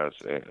camera guys,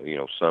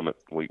 Summit,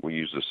 we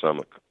use the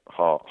Summit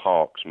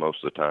Hawks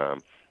most of the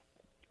time,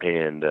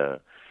 and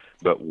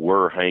but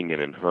we're hanging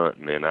and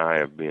hunting, and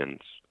I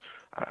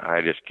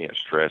just can't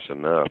stress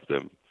enough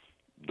the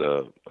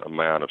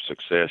amount of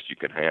success you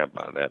can have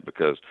by that,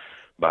 because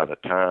by the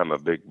time a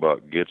big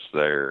buck gets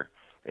there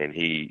and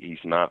he's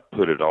not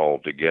put it all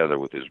together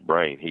with his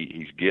brain,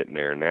 he's getting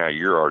there. Now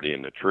you're already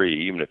in the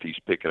tree, even if he's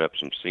picking up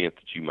some scent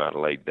that you might have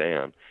laid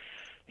down.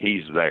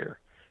 He's there,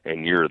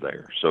 and you're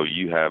there. So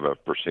you have a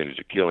percentage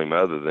to kill him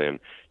other than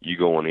you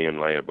going in,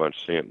 laying a bunch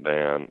of scent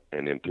down,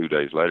 and then 2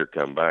 days later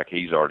come back.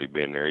 He's already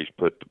been there. He's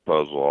put the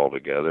puzzle all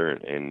together,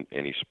 and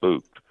he's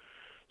spooked.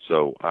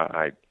 So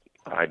I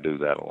do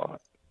that a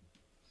lot.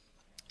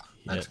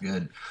 That's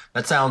good.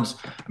 That sounds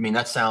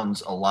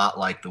a lot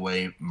like the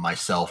way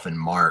myself and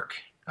Mark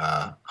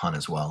hunt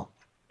as well.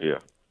 Yeah.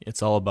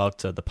 It's all about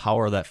the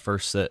power of that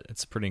first sit.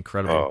 It's pretty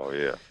incredible. Oh,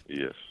 yeah.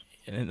 Yes.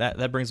 And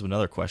that brings up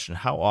another question.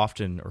 How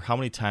often or how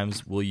many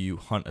times will you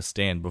hunt a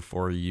stand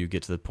before you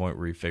get to the point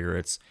where you figure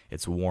it's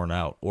worn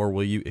out? Or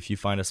will you, if you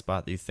find a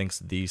spot that you think's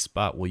the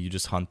spot, will you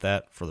just hunt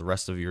that for the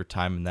rest of your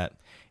time in that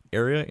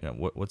area?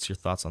 What's your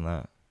thoughts on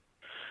that?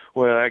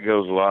 Well, that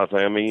goes a lot of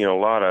things. I mean, a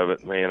lot of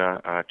it, man,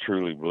 I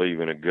truly believe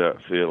in a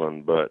gut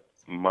feeling, but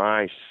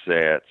my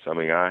sets,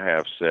 I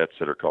have sets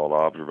that are called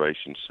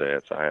observation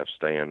sets. I have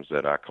stands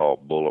that I call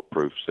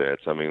bulletproof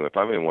sets. If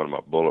I'm in one of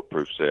my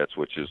bulletproof sets,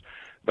 which is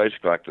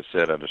basically like the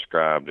set I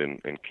described in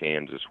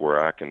Kansas,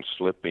 where I can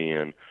slip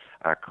in,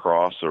 I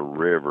cross a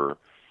river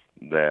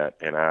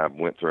and I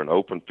went through an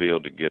open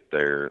field to get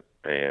there,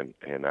 and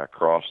I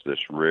crossed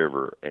this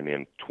river, and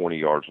then 20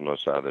 yards on the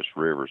other side of this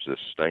river is this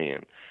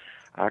stand.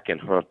 I can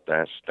hunt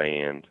that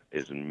stand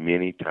as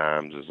many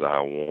times as I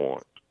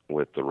want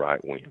with the right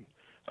wind.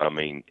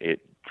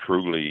 It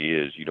truly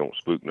is. You don't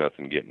spook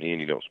nothing getting in.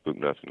 You don't spook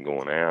nothing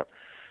going out.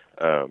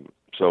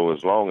 So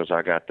as long as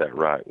I got that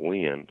right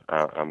wind,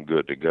 I'm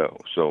good to go.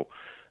 So,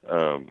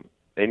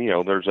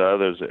 there's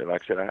others that,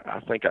 like I said, I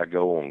think I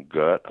go on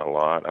gut a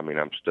lot.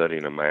 I'm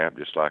studying a map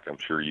just like I'm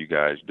sure you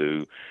guys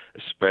do,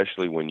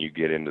 especially when you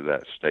get into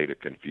that state of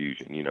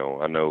confusion.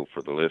 I know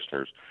for the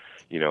listeners,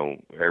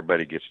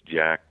 everybody gets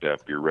jacked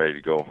up. You're ready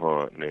to go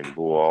hunt, and then,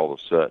 boy, all of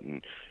a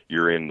sudden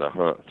you're in the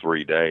hunt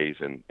 3 days,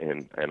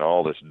 and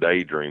all this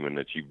daydreaming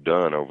that you've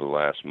done over the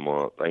last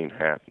month ain't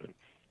happening.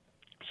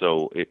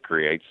 So it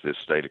creates this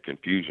state of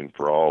confusion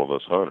for all of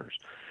us hunters.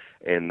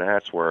 And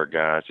that's where our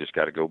guys just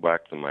got to go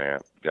back to the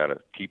map, got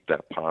to keep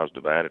that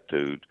positive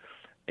attitude,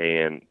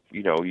 and,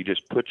 you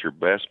just put your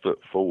best foot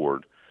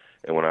forward.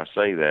 And when I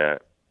say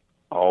that,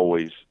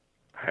 always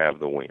have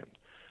the wind.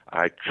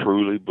 I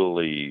truly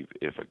believe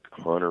if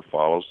a hunter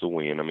follows the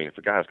wind, if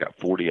a guy's got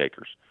 40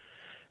 acres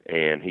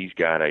and he's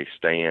got a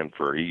stand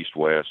for east,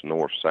 west,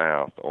 north,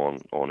 south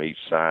on each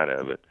side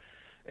of it,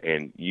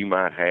 and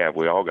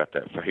we all got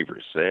that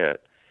favorite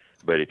set,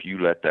 but if you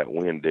let that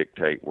wind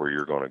dictate where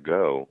you're going to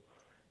go,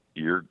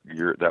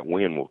 that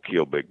wind will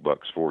kill big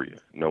bucks for you.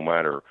 No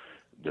matter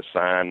the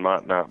sign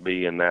might not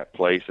be in that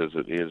place as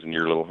it is in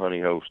your little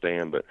honey hole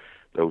stand, but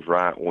those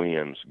right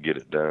winds get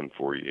it done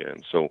for you.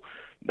 And so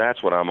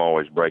that's what I'm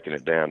always breaking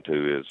it down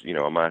to is,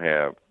 I might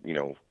have,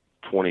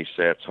 20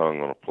 sets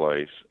hung on a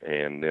place,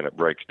 and then it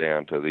breaks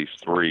down to these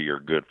 3 are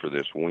good for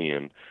this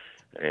wind,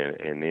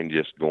 and then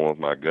just going with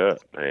my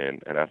gut.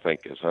 And I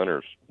think as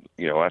hunters,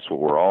 that's what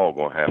we're all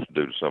going to have to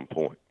do to some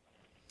point.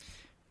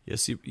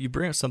 Yes, you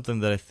bring up something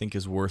that I think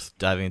is worth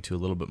diving into a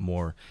little bit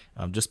more,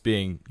 just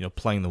being,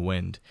 playing the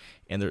wind.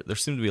 And there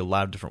seem to be a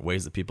lot of different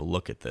ways that people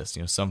look at this.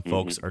 Some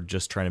folks are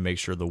just trying to make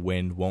sure the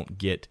wind won't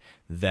get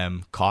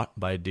them caught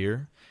by a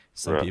deer.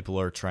 Some people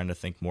are trying to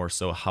think more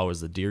so, how is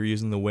the deer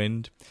using the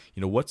wind?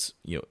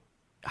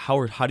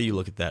 How do you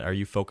look at that? Are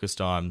you focused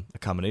on a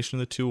combination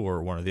of the two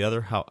or one or the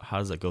other? How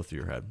does that go through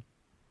your head?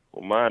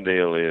 Well, my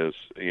deal is,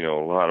 a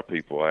lot of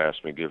people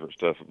ask me different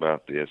stuff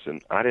about this,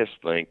 and I just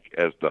think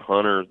as the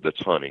hunter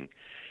that's hunting,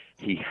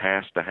 he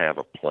has to have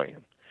a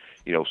plan.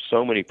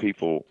 So many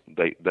people,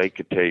 they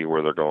could tell you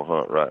where they're going to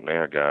hunt right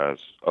now, guys,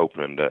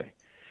 opening day.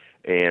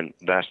 And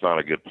that's not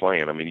a good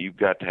plan. I mean, you've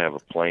got to have a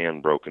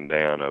plan broken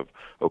down of,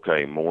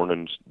 okay,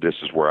 mornings, this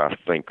is where I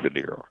think the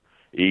deer are.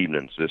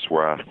 Evenings, this is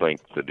where I think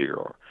the deer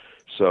are.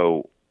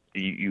 So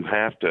you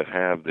have to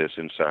have this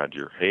inside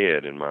your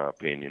head, in my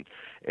opinion.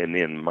 And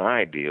then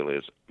my deal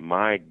is,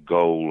 my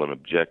goal and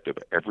objective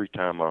every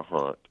time I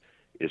hunt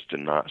is to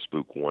not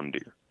spook one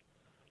deer.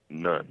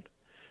 None.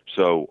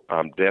 So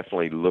I'm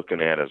definitely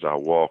looking at, as I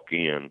walk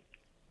in,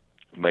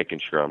 making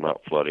sure I'm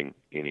not flooding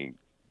any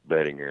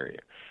bedding area.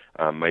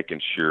 I'm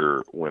making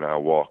sure when I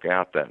walk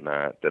out that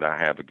night that I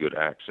have a good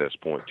access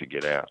point to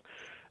get out.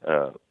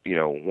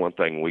 One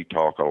thing we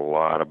talk a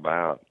lot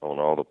about on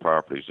all the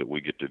properties that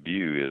we get to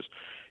view is,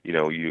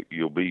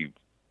 you'll be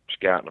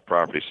scouting a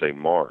property, say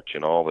March,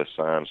 and all the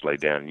signs lay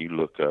down, and you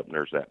look up and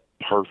there's that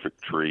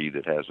perfect tree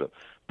that has a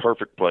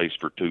perfect place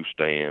for 2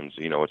 stands.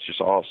 It's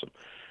just awesome.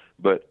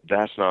 But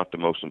that's not the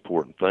most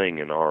important thing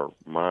in our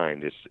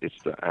mind.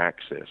 It's the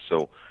access.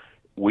 So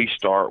we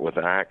start with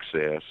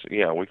access.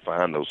 Yeah, we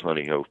find those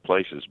honey hole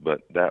places,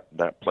 but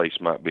that place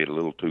might be a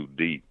little too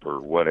deep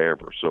or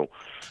whatever. So,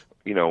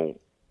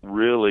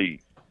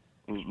 really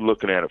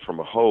looking at it from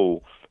a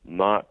whole,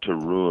 not to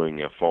ruin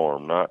a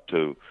farm, not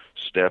to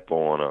step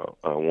on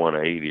a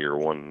 180 or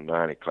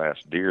 190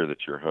 class deer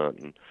that you're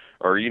hunting,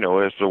 or,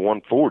 it's a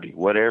 140,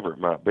 whatever it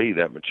might be,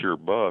 that mature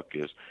buck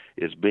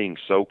is being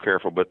so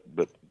careful. But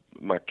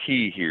my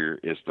key here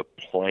is the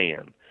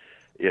plan.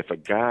 If a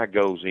guy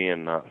goes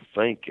in not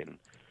thinking,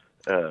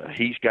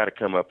 he's got to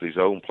come up with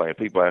his own plan.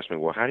 People ask me,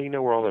 well, how do you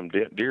know where all them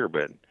deer are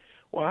bedding?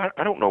 Well,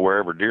 I don't know where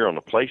every deer on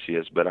the place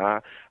is, but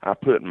I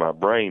put in my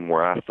brain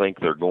where I think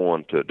they're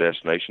going to a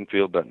destination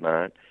field that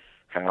night,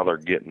 how they're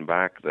getting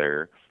back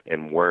there,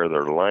 and where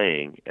they're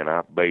laying, and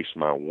I base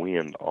my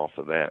wind off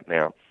of that.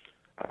 Now,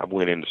 I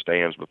went into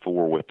stands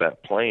before with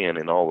that plan,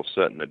 and all of a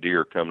sudden the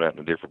deer coming out in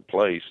a different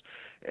place,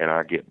 and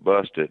I get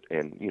busted,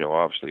 and,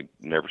 obviously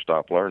never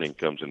stop learning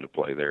comes into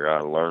play there. I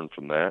learn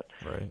from that,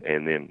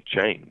 and then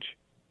change.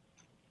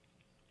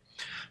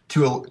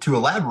 To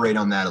elaborate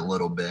on that a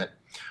little bit,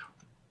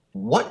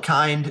 what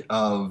kind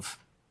of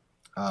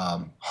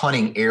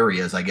hunting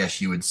areas, I guess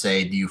you would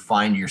say, do you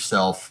find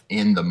yourself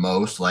in the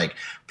most? Like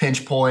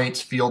pinch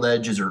points, field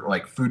edges, or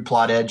like food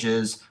plot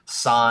edges,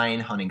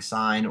 hunting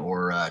sign,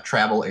 or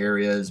travel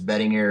areas,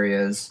 bedding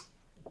areas?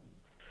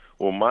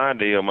 Well, my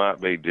deal might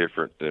be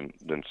different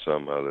than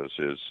some others.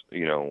 Is,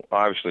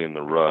 obviously in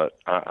the rut,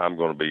 I'm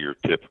going to be your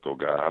typical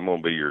guy. I'm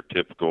going to be your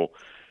typical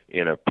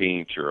in a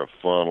pinch or a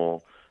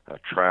funnel, a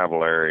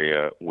travel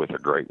area with a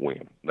great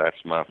wind.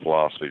 That's my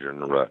philosophy during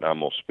the rut. I'm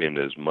going to spend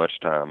as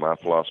much time. My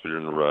philosophy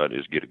during the rut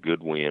is get a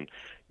good wind,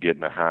 get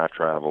in a high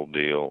travel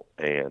deal,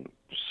 and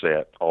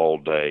set all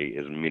day,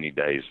 as many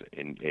days,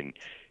 and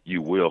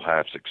you will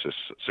have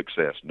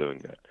success doing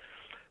that.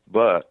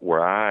 But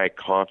where I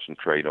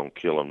concentrate on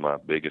killing my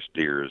biggest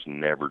deer is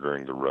never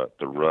during the rut.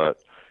 The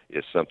rut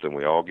is something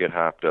we all get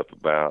hyped up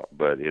about,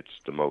 but it's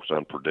the most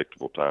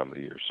unpredictable time of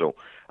the year. So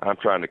I'm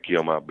trying to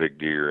kill my big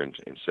deer in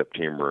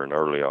September and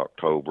early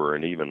October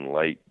and even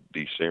late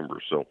December.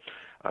 So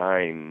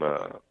I'm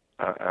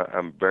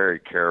very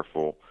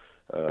careful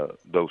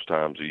those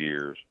times of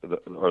years,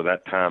 or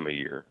that time of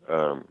year.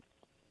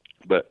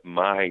 But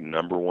my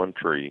number one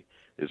tree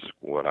is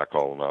what I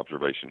call an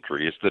observation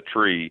tree. It's the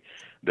tree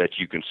that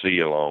you can see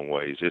a long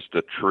ways. It's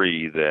the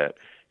tree that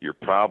you're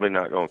probably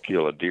not going to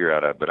kill a deer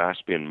out of, but I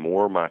spend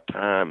more of my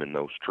time in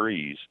those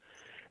trees,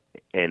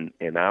 and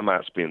I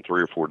might spend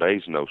 3 or 4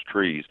 days in those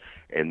trees,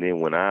 and then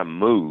when I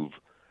move,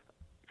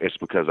 it's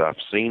because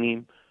I've seen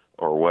him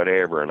or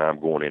whatever, and I'm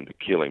going in to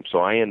kill him. So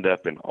I end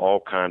up in all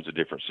kinds of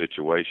different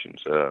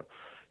situations,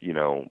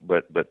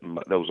 but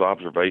those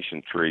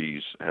observation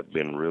trees have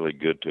been really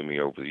good to me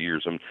over the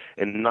years,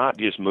 and not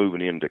just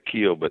moving in to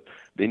kill, but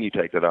then you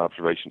take that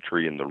observation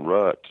tree in the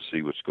rut to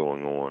see what's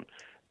going on,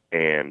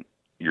 and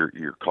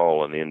you're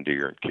calling in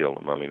deer and killing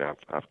them. I mean,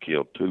 I've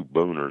killed 2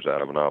 booners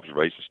out of an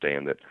observation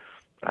stand that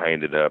I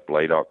ended up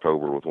late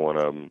October with one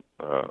of them,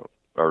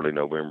 early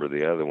November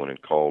the other one, and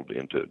called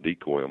into a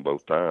decoy on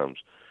both times.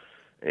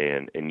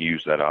 and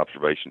use that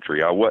observation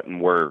tree. I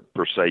wasn't where,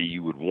 per se,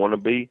 you would want to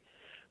be,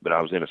 but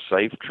I was in a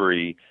safe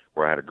tree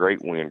where I had a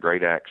great wind,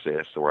 great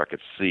access, so where I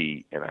could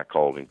see, and I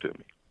called him to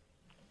me.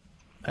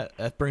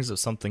 That brings up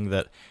something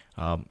that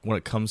when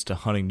it comes to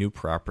hunting new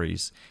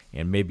properties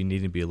and maybe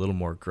needing to be a little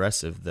more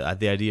aggressive, the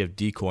idea of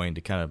decoying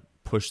to kind of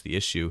push the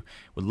issue.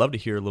 Would love to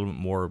hear a little bit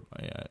more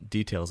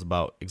details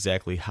about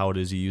exactly how it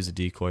is you use a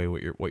decoy,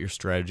 what your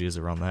strategy is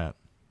around that.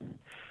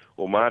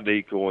 Well, my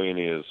decoying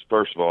is,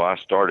 first of all, I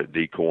started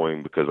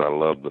decoying because I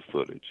love the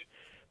footage.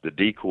 The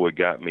decoy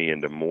got me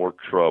into more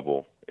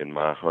trouble in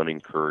my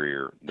hunting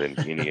career than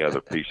any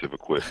other piece of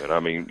equipment. I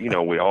mean, you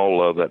know, we all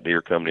love that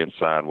deer coming in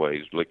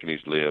sideways, licking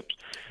his lips,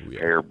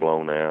 hair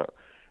blown out.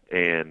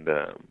 And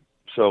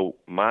so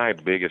my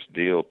biggest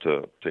deal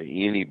to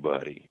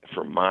anybody,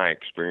 from my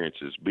experience,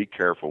 is be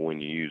careful when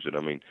you use it.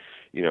 I mean,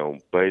 you know,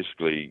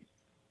 basically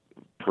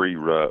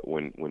pre-rut,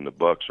 when the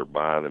bucks are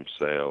by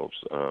themselves,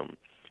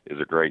 is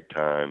a great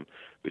time,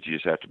 but you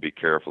just have to be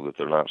careful that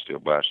they're not still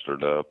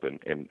bastard up.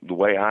 And the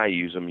way I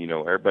use them, you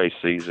know, everybody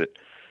sees it,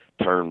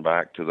 turn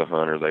back to the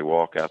hunter. They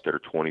walk out there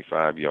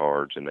 25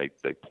 yards, and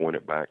they point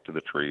it back to the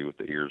tree with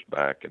the ears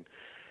back. And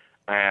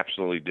I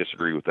absolutely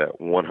disagree with that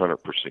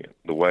 100%.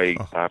 The way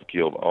I've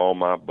killed all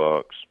my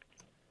bucks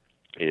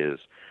is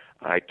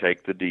I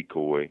take the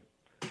decoy,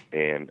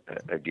 and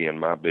again,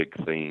 my big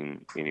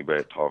theme, anybody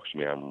that talks to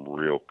me, I'm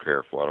real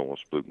careful. I don't want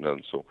to spook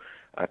nothing. So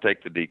I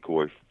take the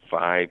decoy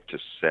 5 to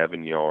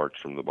 7 yards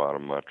from the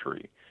bottom of my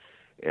tree,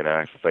 and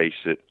I face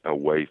it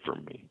away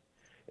from me,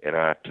 and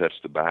I touch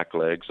the back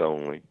legs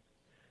only,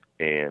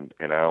 and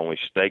I only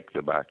stake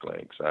the back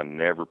legs. I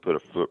never put a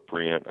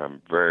footprint.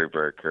 I'm very,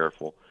 very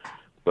careful,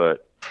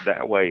 but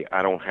that way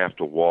I don't have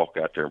to walk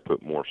out there and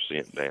put more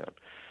scent down.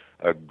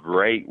 A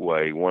great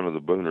way, one of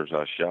the booners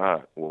I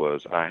shot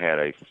was I had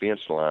a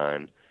fence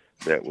line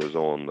that was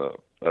on the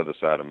other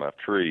side of my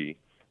tree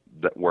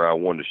where I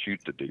wanted to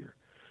shoot the deer.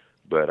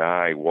 But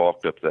I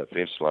walked up that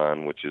fence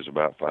line, which is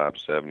about 5 to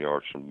 7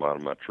 yards from the bottom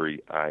of my tree.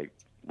 I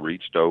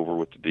reached over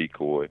with the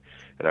decoy,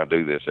 and I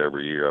do this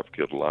every year. I've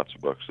killed lots of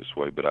bucks this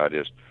way, but I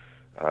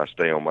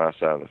stay on my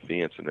side of the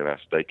fence, and then I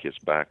stake his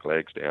back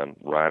legs down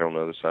right on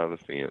the other side of the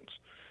fence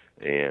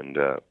and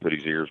put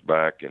his ears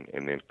back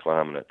and then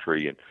climb in that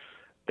tree. And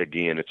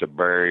again, it's a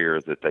barrier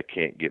that they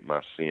can't get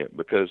my scent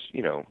because,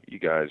 you know, you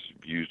guys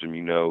have used them.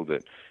 You know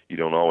that you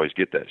don't always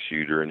get that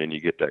shooter, and then you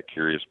get that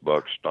curious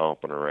buck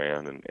stomping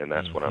around, and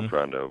that's what I'm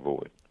trying to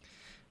avoid.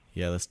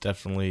 Yeah, that's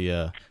definitely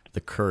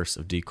the curse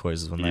of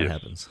decoys is when that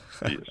happens.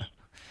 Yes. Well,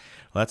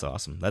 that's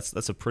awesome.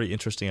 That's a pretty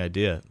interesting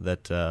idea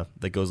that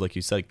goes, like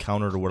you said,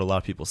 counter to what a lot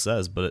of people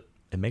says, but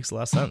it makes a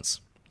lot of sense.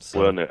 So.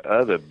 Well, and the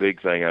other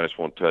big thing I just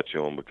want to touch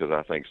on, because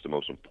I think it's the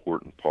most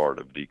important part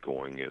of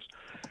decoying, is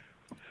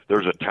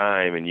there's a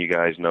time, and you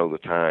guys know the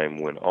time,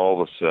 when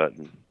all of a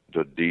sudden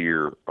the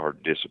deer are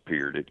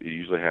disappeared. It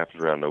usually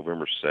happens around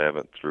November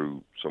 7th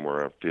through somewhere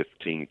around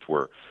 15th,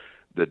 where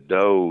the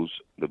does,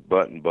 the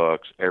button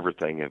bucks,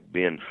 everything have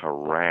been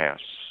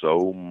harassed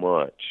so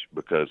much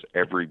because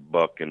every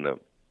buck in the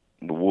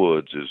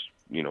woods is,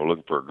 you know,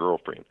 looking for a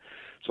girlfriend.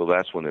 So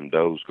that's when them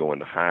does go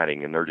into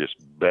hiding, and they're just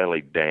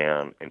belly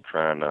down and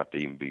trying not to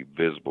even be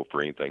visible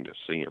for anything to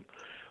see them.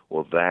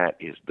 Well, that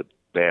is the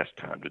best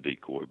time to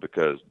decoy,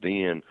 because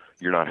then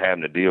you're not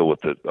having to deal with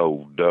the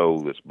old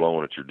doe that's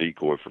blowing at your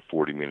decoy for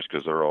 40 minutes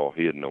because they're all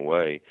hidden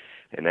away.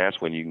 And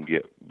that's when you can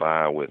get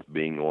by with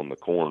being on the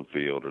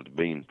cornfield or the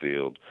bean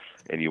field,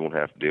 and you won't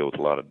have to deal with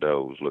a lot of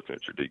does looking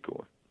at your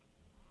decoy.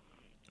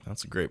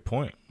 That's a great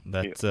point.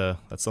 That's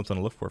something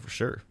to look for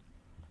sure.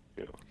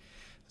 Yeah.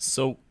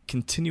 So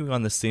continuing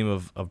on this theme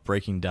of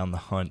breaking down the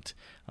hunt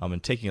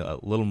and taking a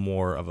little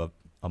more of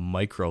a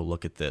micro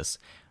look at this,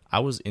 I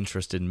was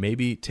interested in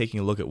maybe taking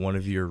a look at one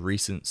of your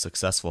recent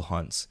successful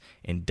hunts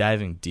and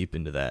diving deep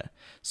into that.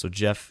 So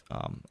Jeff,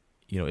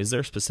 is there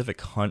a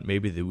specific hunt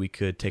maybe that we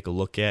could take a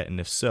look at? And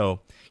if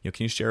so, can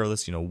you share with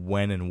us,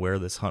 when and where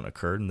this hunt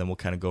occurred, and then we'll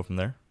kind of go from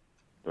there?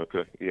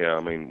 Okay. Yeah.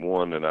 I mean,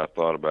 one that I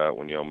thought about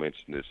when y'all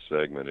mentioned this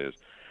segment is,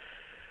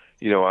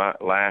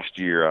 last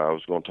year I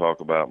was going to talk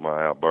about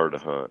my Alberta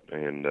hunt,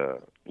 and,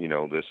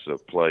 this is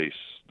a place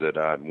that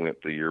I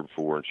went the year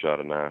before and shot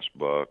a nice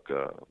buck,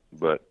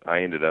 but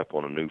I ended up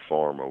on a new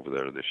farm over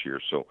there this year.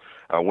 So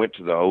I went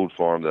to the old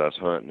farm that I was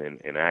hunting,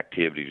 and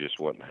activity just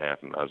wasn't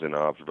happening. I was in an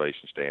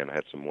observation stand. I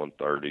had some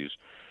 130s,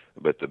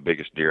 but the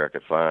biggest deer I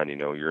could find,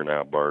 you're in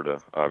Alberta.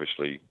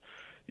 Obviously,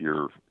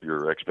 your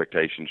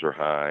expectations are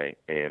high.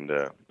 And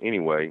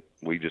anyway,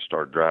 we just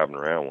started driving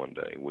around one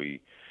day.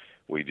 We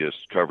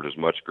just covered as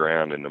much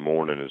ground in the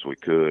morning as we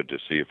could to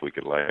see if we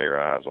could lay our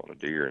eyes on a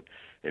deer.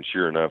 And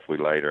sure enough, we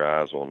laid our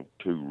eyes on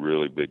two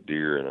really big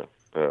deer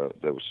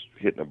that was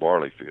hitting a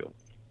barley field.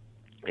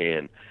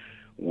 And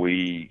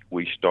we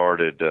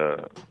started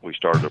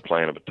a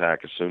plan of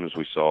attack as soon as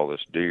we saw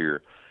this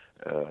deer.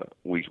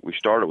 We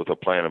started with a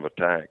plan of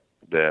attack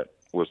that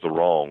was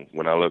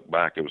when I look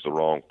back, it was the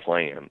wrong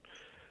plan.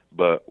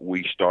 But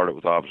we started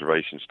with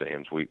observation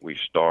stands. We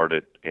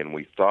started, and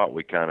we thought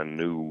we kind of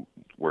knew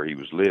where he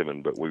was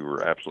living, but we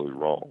were absolutely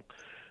wrong.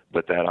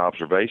 but that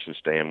observation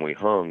stand we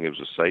hung, it was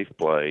a safe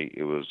play.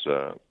 It was,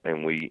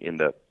 and we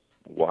end up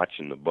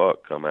watching the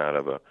buck come out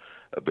of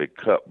a big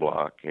cut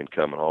block and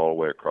coming all the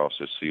way across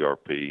this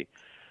CRP,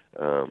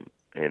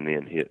 and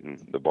then hitting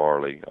the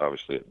barley,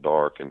 obviously at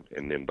dark,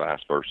 and then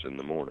vice versa in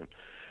the morning.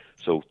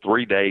 So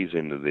 3 days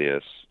into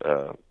this,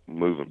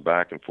 moving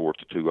back and forth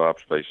to 2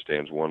 observation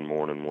stands, one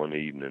morning, one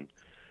evening,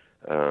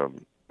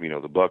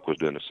 the buck was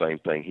doing the same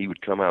thing. He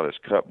would come out of this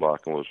cut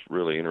block, and what's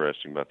really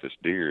interesting about this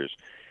deer is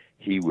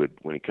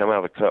when he come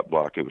out of the cut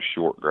block, it was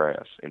short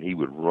grass, and he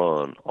would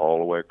run all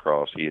the way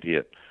across. He'd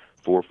hit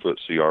 4-foot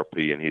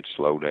CRP, and he'd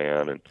slow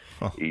down and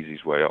ease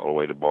his way all the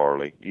way to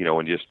barley.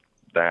 And just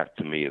that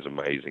to me is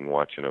amazing,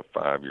 watching a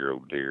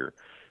 5-year-old deer,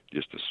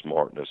 just the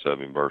smartness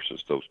of him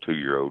versus those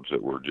 2-year-olds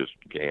that were just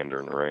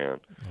gandering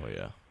around. Oh,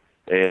 yeah.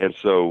 And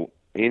so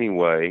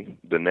anyway,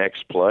 the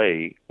next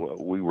play,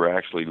 we were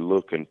actually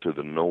looking to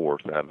the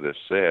north out of this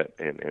set,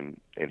 and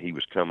he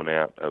was coming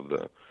out of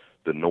the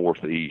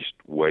northeast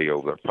way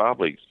over there,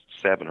 probably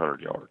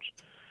 700 yards.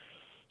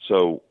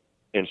 So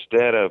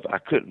instead of, I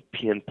couldn't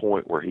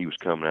pinpoint where he was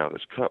coming out of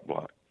this cut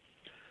block.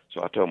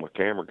 So I told my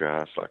camera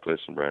guys, like,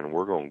 listen, Brandon,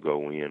 we're going to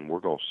go in, we're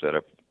going to set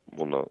up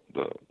on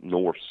the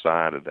north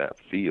side of that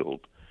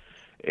field.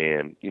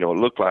 And, it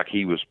looked like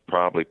he was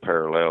probably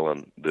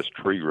paralleling this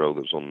tree row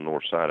that was on the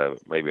north side of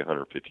it, maybe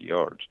 150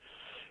 yards.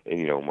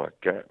 And, my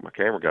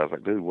camera guy's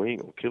like, dude, we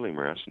ain't going to kill him.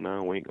 I said,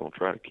 no, we ain't going to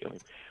try to kill him.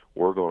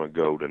 We're going to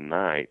go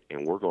tonight,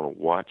 and we're going to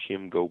watch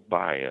him go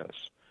by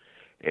us.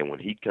 And when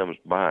he comes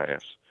by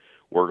us,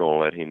 we're going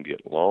to let him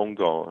get long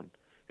gone,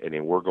 and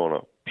then we're going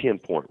to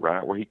pinpoint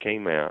right where he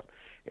came out,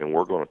 and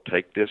we're going to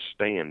take this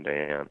stand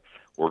down.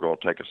 We're going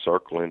to take a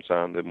circle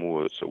inside the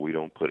woods so we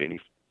don't put any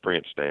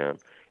prints down,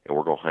 and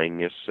we're going to hang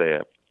this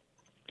set.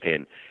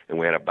 And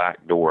we had a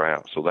back door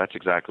out. So that's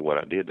exactly what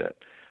I did. That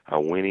I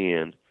went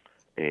in,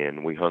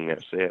 and we hung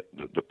that set.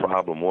 The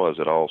problem was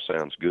it all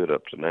sounds good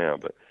up to now,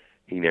 but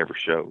he never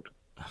showed.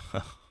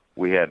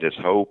 We had this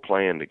whole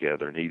plan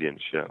together, and he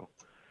didn't show.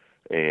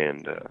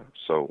 And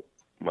so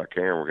my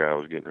camera guy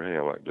was getting ready.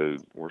 I'm like,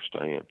 dude, we're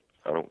staying.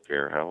 I don't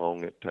care how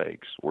long it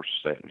takes. We're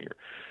sitting here.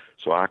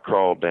 So I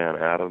crawled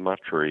down out of my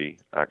tree.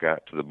 I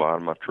got to the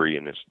bottom of my tree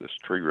in this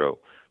tree row.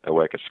 That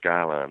way I could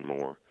skyline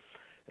more.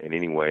 And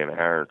anyway, an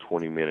hour and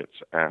 20 minutes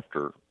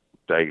after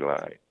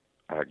daylight,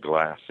 I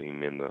glass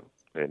him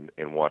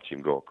and watch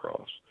him go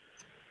across.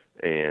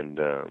 And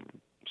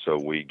so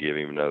we give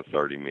him another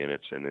 30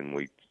 minutes, and then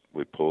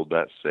we pulled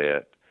that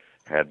set,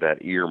 had that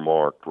ear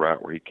marked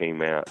right where he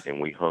came out,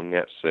 and we hung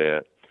that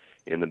set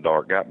in the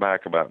dark. Got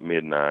back about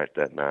midnight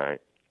that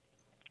night,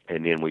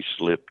 and then we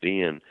slipped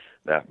in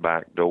that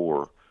back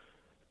door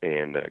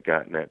and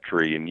got in that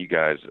tree. And you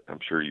guys, I'm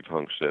sure you've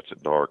hung sets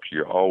at dark. So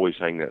you always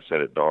hang that set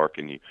at dark,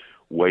 and you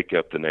wake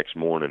up the next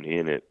morning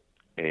in it,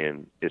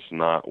 and it's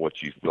not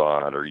what you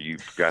thought, or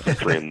you've got to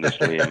trim this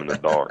limb in the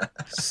dark.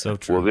 So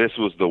true. Well, this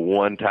was the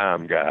one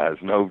time, guys,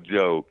 no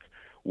joke,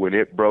 when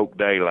it broke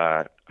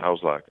daylight, I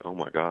was like, oh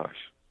my gosh,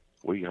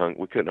 we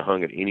couldn't have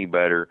hung it any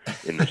better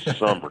in the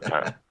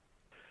summertime.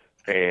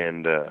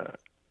 And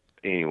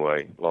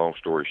anyway, long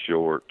story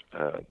short,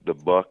 the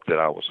buck that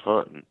I was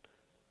hunting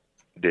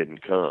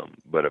didn't come,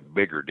 but a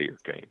bigger deer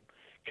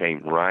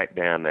came right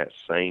down that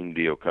same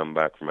deal, coming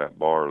back from that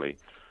barley.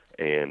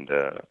 And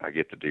I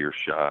get the deer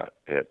shot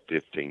at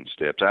 15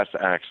 steps. That's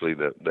actually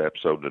the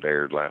episode that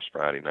aired last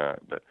Friday night.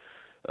 But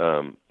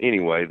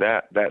anyway,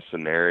 that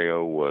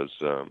scenario was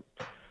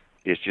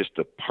it's just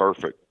the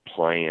perfect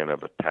plan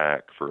of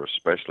attack for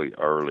especially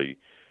early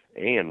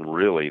and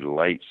really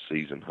late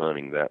season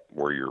hunting, that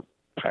where you're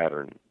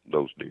patterning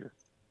those deer.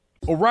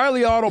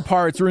 O'Reilly Auto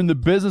Parts are in the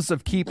business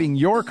of keeping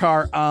your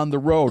car on the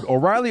road.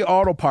 O'Reilly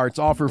Auto Parts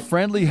offer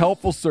friendly,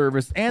 helpful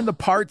service and the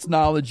parts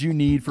knowledge you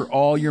need for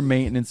all your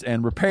maintenance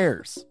and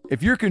repairs.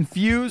 If you're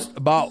confused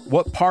about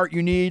what part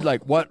you need,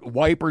 like what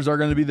wipers are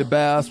going to be the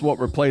best, what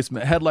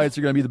replacement headlights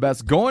are going to be the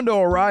best, go into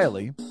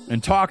O'Reilly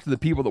and talk to the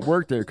people that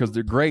work there, because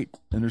they're great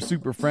and they're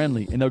super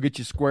friendly, and they'll get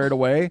you squared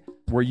away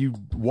where you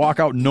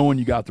walk out knowing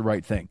you got the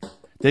right thing.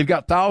 They've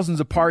got thousands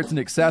of parts and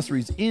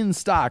accessories in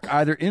stock,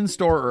 either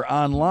in-store or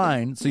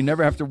online, so you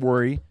never have to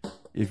worry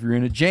if you're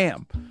in a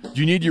jam. Do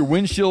you need your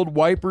windshield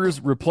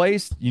wipers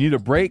replaced? You need a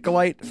brake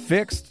light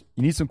fixed?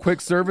 You need some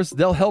quick service?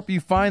 They'll help you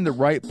find the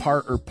right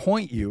part or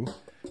point you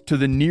to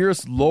the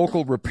nearest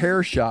local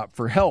repair shop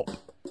for help.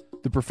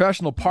 The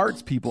professional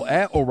parts people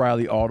at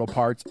O'Reilly Auto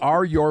Parts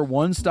are your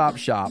one-stop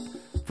shop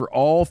for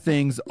all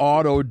things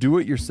auto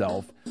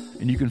do-it-yourself,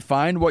 and you can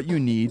find what you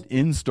need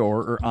in-store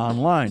or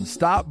online.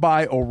 Stop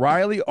by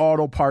O'Reilly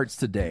Auto Parts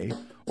today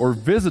or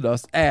visit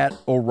us at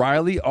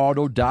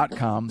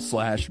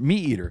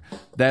O'ReillyAuto.com/MeatEater.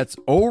 That's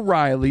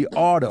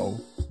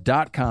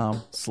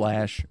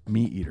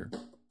O'ReillyAuto.com/MeatEater.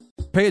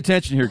 Pay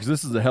attention here, because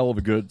this is a hell of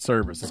a good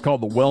service. It's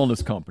called the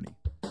Wellness Company.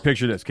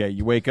 Picture this, okay?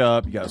 You wake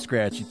up, you got a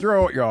scratchy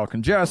throat, you're all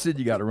congested,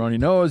 you got a runny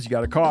nose, you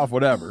got a cough,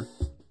 whatever.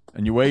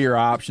 And you weigh your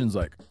options,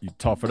 like you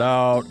tough it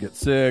out, get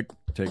sick,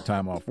 take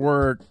time off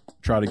work,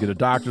 try to get a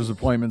doctor's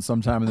appointment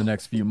sometime in the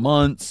next few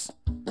months.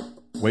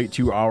 wait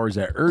 2 hours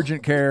at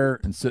urgent care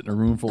and sit in a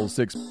room full of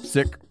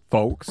sick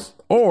folks,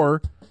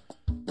 or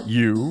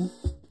you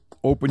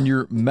open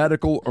your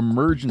medical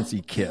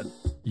emergency kit.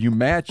 You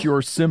match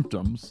your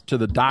symptoms to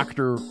the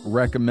doctor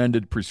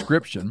recommended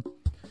prescription,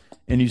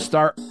 and you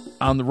start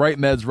on the right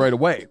meds right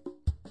away.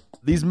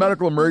 These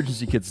medical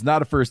emergency kits is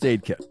not a first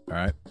aid kit, all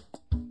right?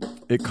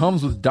 It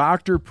comes with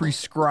doctor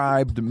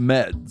prescribed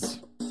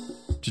meds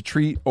to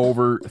treat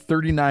over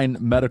 39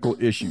 medical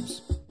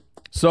issues.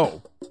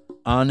 So,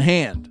 on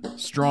hand,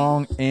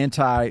 strong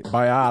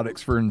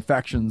antibiotics for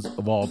infections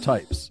of all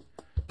types.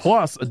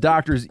 Plus, a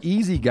doctor's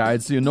easy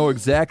guide so you know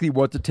exactly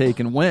what to take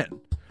and when.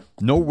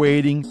 No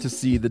waiting to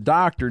see the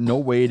doctor, no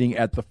waiting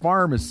at the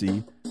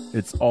pharmacy.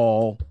 It's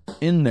all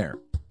in there.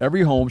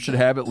 Every home should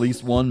have at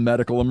least one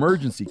medical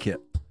emergency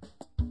kit.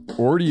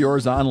 Order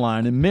yours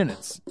online in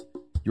minutes.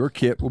 Your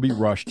kit will be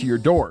rushed to your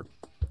door.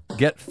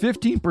 Get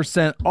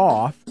 15%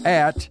 off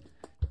at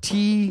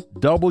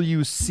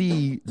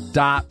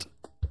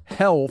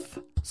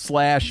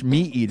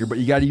twc.health/meateater, but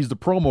you got to use the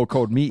promo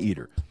code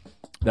meateater.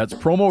 That's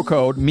promo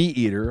code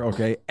meateater,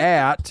 okay,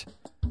 at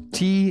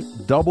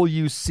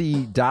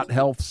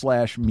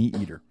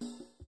twc.health/meateater.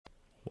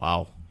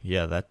 Wow.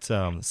 Yeah, that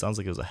sounds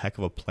like it was a heck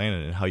of a plan,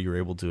 and how you were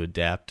able to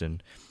adapt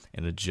and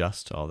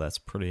adjust. Oh, that's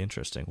pretty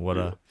interesting. What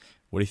do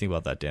you think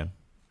about that, Dan?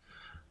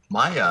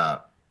 I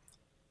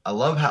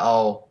love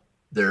how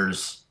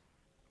there's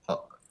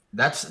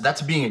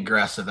that's being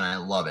aggressive, and I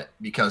love it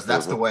because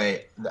that's the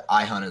way that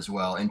I hunt as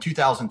well. In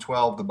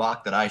 2012, the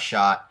buck that I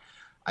shot,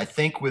 I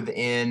think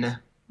within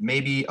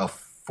maybe a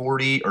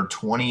 40 or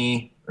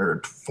 20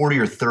 or 40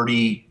 or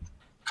 30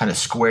 kind of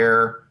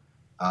square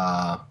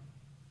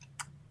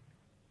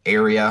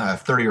area, a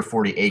 30 or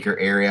 40 acre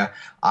area,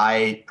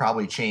 I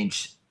probably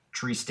changed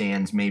tree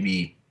stands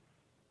maybe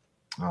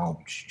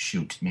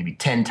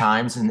 10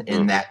 times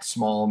in that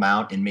small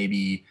amount, and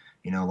maybe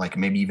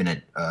even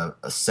a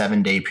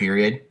 7-day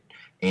period.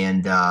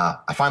 And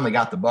I finally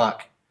got the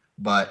buck,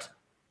 but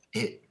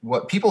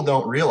what people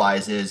don't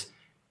realize is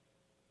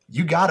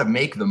you got to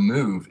make the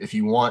move if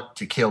you want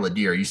to kill a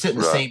deer. You sit in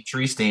the same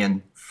tree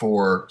stand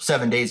for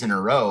 7 days in a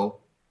row,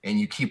 and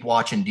you keep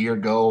watching deer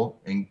go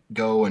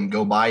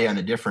by you in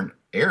a different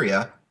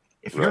area.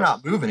 If you're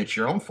not moving, it's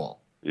your own fault.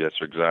 Yes,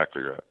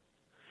 exactly right.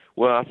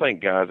 Well, I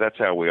think, guys, that's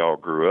how we all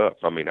grew up.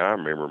 I mean, I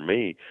remember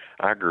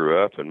I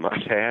grew up, and my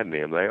dad and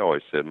them, they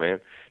always said, man,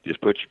 just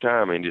put your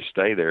time in, just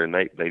stay there. And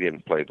they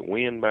didn't play the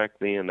wind back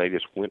then. They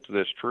just went to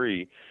this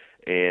tree.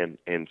 And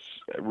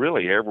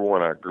really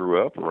everyone I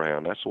grew up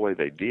around, that's the way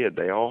they did.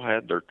 They all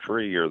had their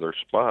tree or their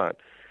spot,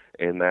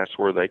 and that's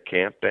where they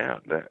camped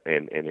out.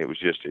 And it was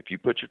just, if you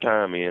put your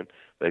time in,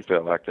 they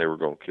felt like they were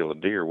going to kill a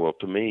deer. Well,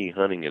 to me,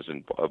 hunting has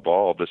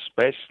evolved,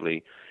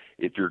 especially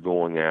if you're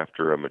going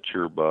after a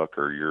mature buck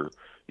or you're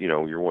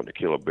wanting to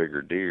kill a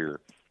bigger deer.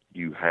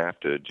 You have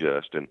to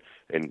adjust. And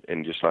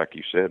just like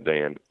you said,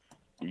 Dan,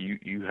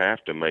 you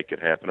have to make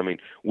it happen. I mean,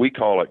 we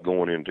call it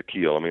going in to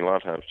kill. I mean, a lot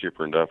of times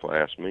Chipper and Duff will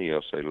ask me,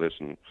 they'll say,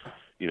 listen,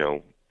 you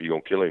going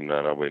to kill him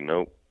tonight? I'll be,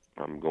 nope,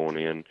 I'm going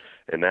in.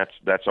 And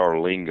that's our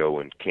lingo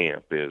in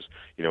camp is,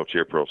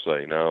 Chipper will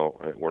say, no,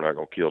 we're not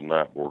going to kill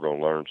tonight, but we're going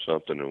to learn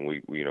something, and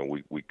we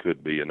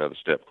could be another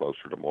step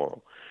closer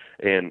tomorrow.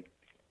 And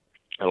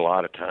a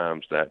lot of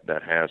times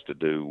that has to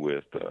do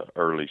with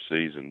early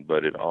season,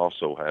 but it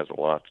also has a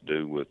lot to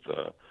do with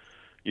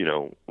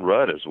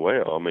rut as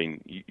well. I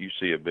mean, you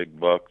see a big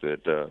buck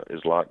that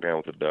is locked down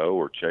with a doe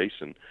or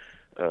chasing.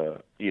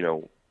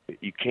 You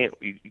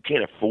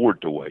can't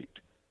afford to wait.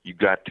 You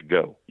got to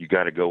go. You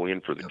got to go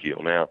in for the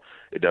kill. Now,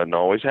 it doesn't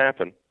always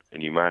happen,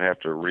 and you might have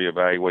to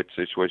reevaluate the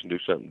situation, do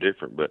something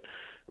different. But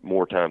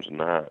more times than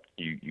not,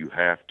 you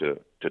have to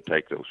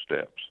take those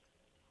steps.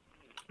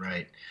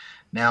 Right.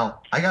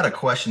 Now, I got a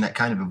question that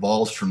kind of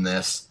evolves from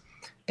this,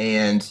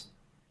 and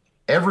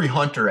every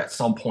hunter at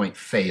some point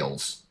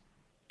fails.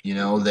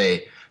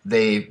 They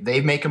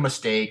make a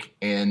mistake,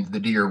 and the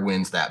deer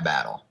wins that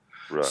battle.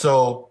 Right.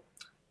 So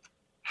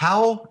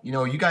how,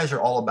 you guys are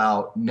all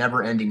about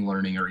never-ending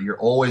learning, or you're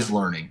always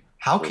learning.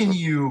 How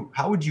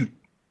would you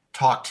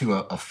talk to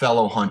a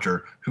fellow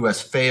hunter who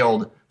has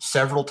failed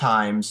several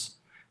times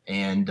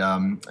and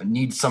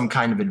needs some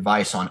kind of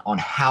advice on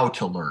how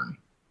to learn?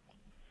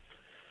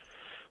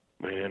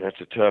 Man, that's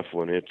a tough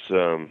one. It's,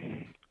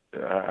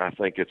 I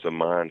think it's a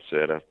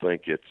mindset. I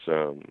think it's,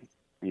 I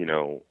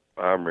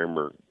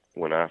remember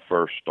when I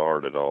first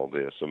started all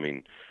this, I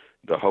mean,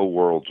 the whole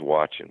world's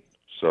watching.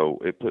 So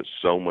it put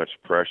so much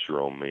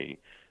pressure on me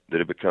that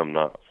it become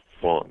not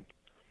fun.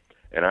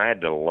 And I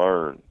had to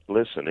learn,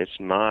 listen, it's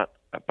not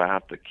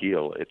about the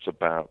kill. It's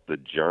about the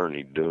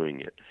journey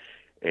doing it.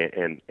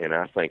 And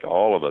I think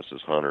all of us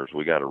as hunters,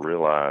 we got to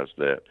realize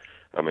that,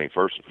 I mean,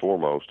 first and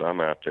foremost, I'm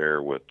out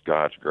there with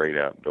God's great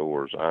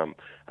outdoors. I'm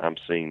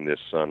seeing this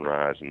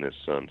sunrise and this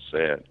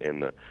sunset,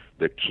 and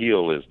the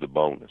kill is the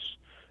bonus.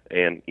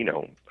 And,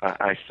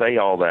 I say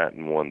all that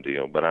in one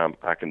deal, but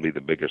I can be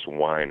the biggest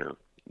whiner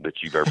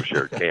that you've ever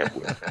shared camp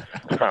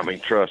with. I mean,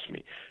 trust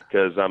me,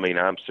 because,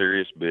 I'm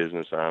serious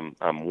business. I'm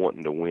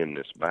wanting to win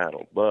this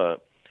battle.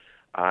 But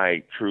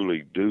I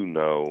truly do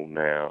know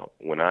now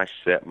when I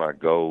set my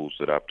goals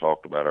that I've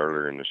talked about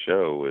earlier in the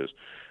show is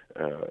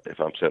if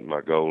I'm setting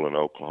my goal in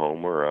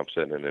Oklahoma or I'm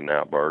setting it in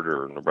Alberta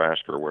or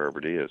Nebraska or wherever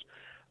it is,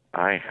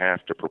 I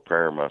have to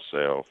prepare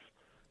myself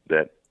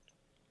that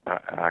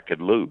I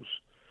could lose.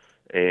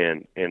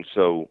 And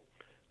so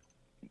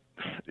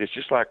it's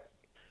just like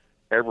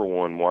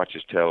everyone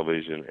watches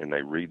television and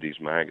they read these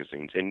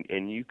magazines,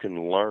 and you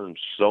can learn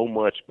so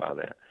much by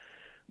that.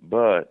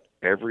 But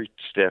every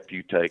step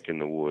you take in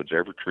the woods,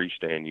 every tree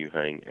stand you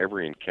hang,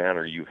 every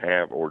encounter you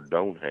have or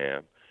don't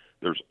have,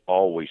 there's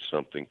always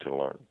something to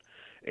learn.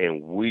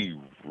 And we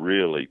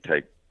really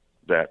take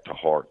that to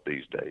heart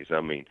these days.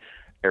 I mean,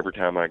 every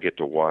time I get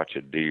to watch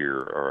a deer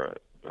or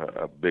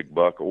a big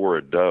buck or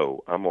a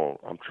doe,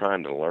 I'm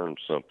trying to learn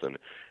something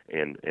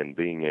and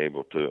being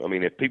able to, I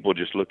mean, if people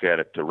just look at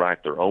it to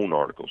write their own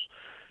articles,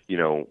 you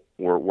know,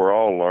 we're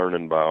all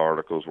learning by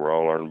articles, we're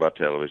all learning by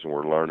television,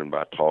 we're learning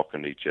by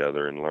talking to each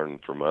other and learning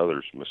from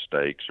others'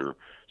 mistakes or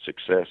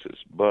successes.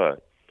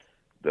 But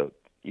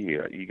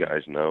you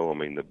guys know, I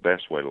mean, the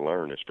best way to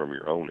learn is from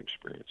your own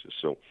experiences.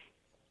 So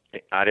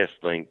I just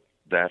think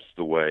that's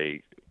the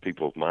way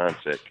people's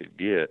mindset could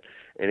get,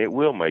 and it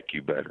will make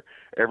you better.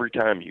 Every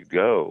time you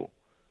go,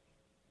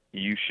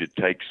 you should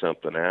take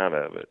something out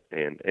of it.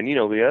 And you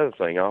know, the other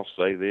thing, I'll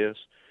say this,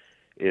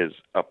 is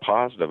a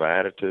positive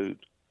attitude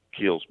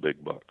kills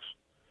big bucks.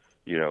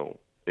 You know,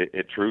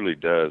 it truly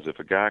does. If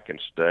a guy can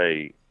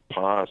stay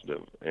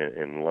positive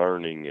and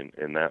learning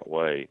in that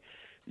way,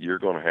 you're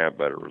going to have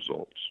better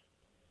results.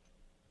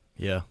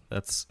 Yeah,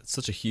 it's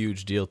such a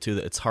huge deal too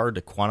that it's hard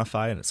to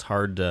quantify, and it's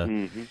hard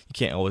to you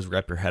can't always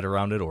wrap your head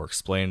around it or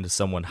explain to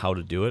someone how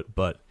to do it,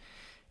 but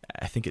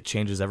I think it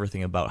changes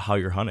everything about how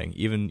you're hunting.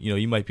 Even, you know,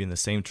 you might be in the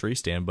same tree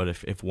stand, but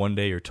if one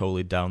day you're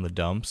totally down the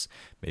dumps,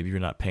 maybe you're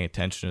not paying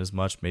attention as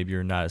much, maybe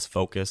you're not as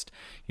focused,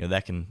 you know,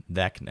 that can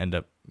end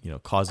up, you know,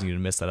 causing you to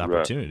miss that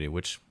opportunity, right.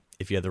 Which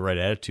if you had the right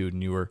attitude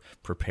and you were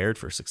prepared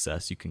for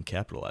success, you can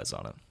capitalize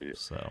on it. Yeah.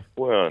 So,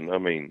 well, I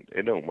mean,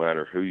 it don't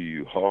matter who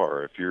you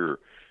are. If you're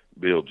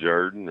Bill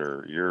Jordan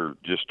or you're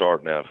just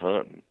starting out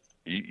hunting,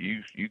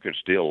 you can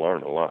still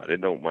learn a lot.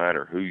 It don't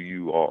matter who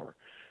you are.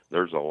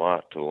 There's a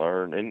lot to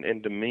learn.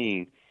 And to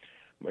me,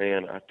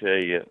 man, I tell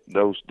you,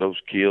 those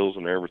kills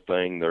and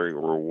everything, they're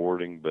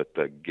rewarding, but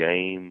the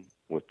game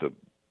with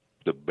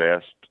the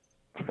best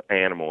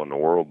animal in the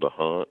world to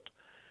hunt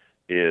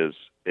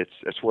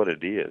it's what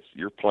it is.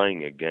 You're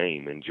playing a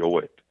game. Enjoy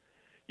it.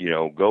 You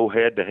know, go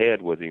head to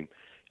head with him.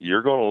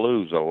 You're going to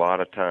lose a lot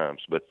of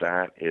times, but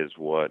that is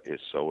what is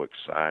so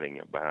exciting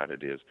about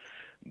it is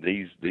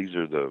these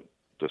are the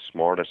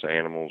smartest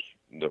animals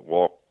that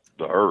walk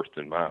the earth,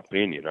 in my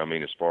opinion. I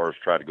mean, as far as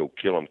try to go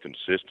kill them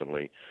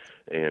consistently,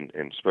 and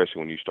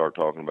especially when you start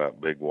talking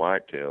about big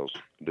whitetails,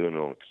 doing it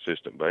on a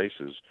consistent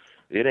basis,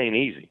 it ain't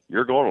easy.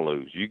 You're going to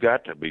lose. You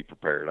got to be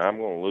prepared. I'm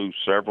going to lose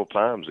several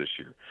times this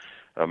year.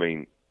 I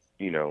mean,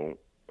 you know,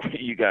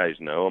 you guys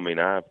know. I mean,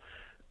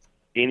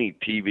 any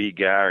TV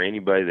guy or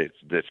anybody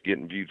that's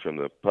getting viewed from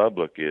the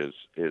public is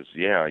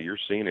yeah, you're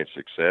seeing its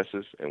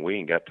successes, and we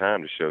ain't got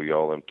time to show you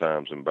all them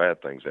times when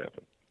bad things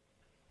happen.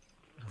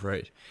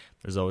 Right.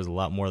 There's always a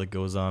lot more that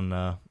goes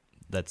on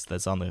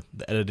that's on the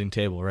editing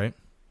table, right?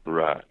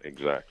 Right,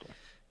 exactly.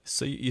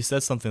 So you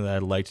said something that I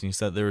liked, and you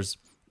said there's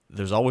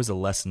always a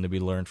lesson to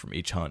be learned from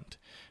each hunt.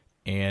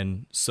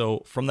 And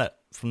so from that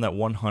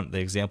one hunt, the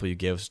example you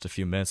gave us just a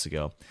few minutes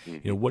ago,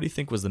 you know, what do you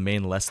think was the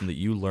main lesson that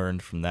you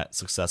learned from that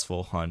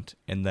successful hunt?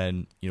 And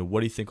then, you know, what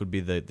do you think would be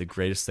the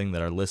greatest thing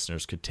that our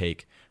listeners could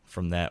take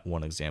from that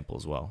one example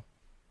as well?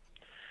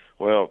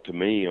 Well, to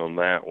me on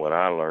that, what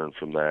I learned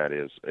from that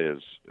is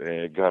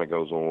it kind of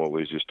goes on what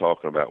we was just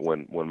talking about.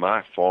 When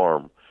my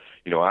farm,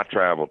 you know, I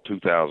traveled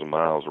 2,000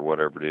 miles or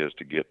whatever it is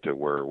to get to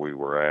where we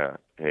were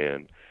at.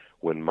 And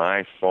when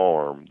my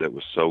farm that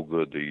was so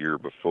good the year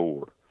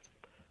before,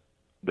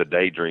 the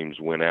daydreams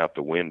went out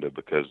the window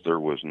because there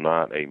was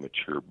not a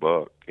mature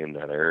buck in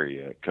that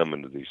area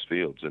coming to these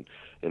fields.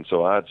 And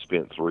so I'd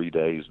spent 3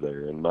 days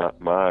there, and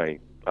I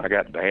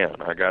got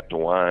down. I got to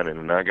whining,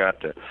 and I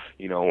got to,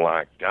 you know,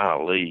 like,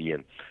 golly.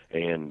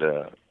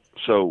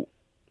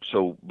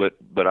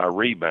 But I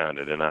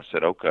rebounded, and I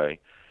said, okay,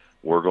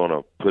 we're going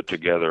to put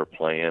together a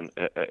plan.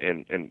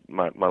 And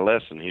my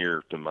lesson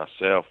here to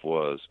myself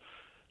was,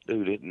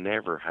 dude, it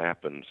never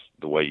happens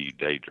the way you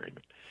daydream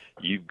it.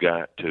 You've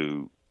got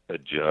to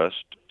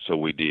adjust. So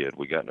we did.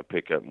 We got in a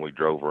pickup and we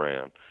drove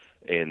around.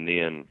 And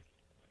then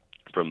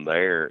from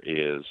there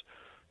is,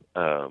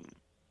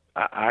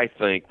 I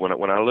think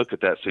when I look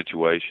at that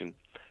situation,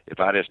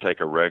 if I just take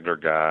a regular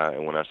guy,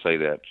 and when I say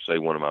that, say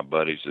one of my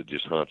buddies that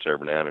just hunts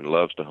every now and then,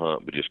 loves to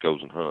hunt, but just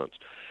goes and hunts,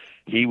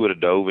 he would have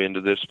dove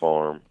into this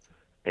farm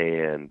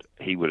and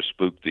he would have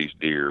spooked these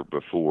deer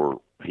before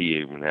he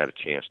even had a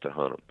chance to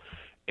hunt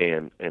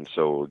them. And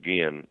so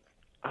again,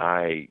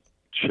 I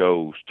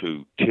chose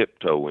to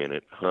tiptoe in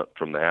it, hunt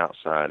from the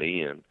outside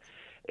in,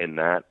 and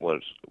that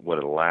was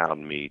what allowed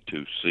me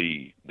to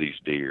see these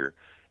deer,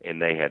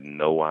 and they had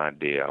no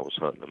idea I was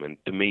hunting them.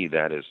 And to me,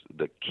 that is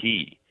the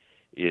key,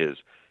 is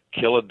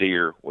kill a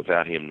deer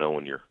without him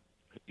knowing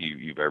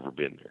you've ever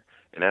been there.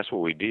 And that's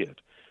what we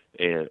did.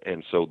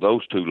 And so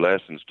those two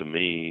lessons to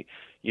me,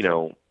 you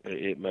know,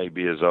 it may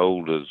be as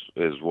old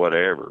as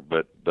whatever,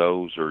 but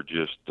those are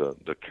just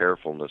the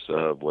carefulness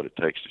of what it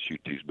takes to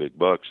shoot these big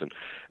bucks.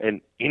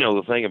 And you know,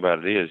 the thing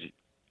about it is,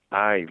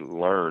 I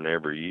learn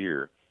every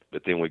year,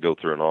 but then we go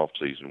through an off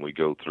season. We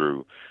go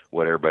through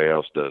what everybody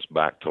else does,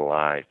 back to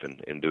life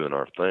and doing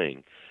our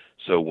thing.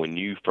 So when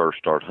you first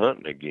start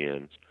hunting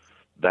again,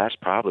 that's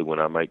probably when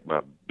I make my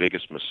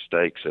biggest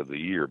mistakes of the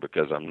year,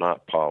 because I'm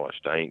not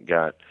polished. I ain't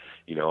got,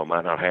 you know, I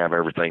might not have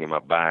everything in my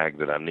bag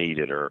that I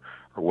needed or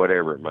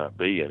whatever it might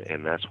be,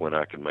 and that's when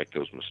I can make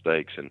those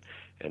mistakes.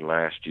 And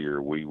last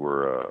year we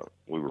were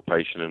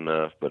patient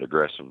enough but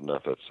aggressive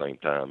enough at the same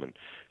time,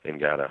 and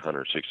got a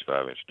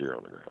 165-inch deer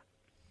on the ground.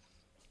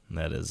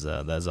 That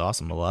is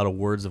awesome. A lot of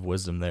words of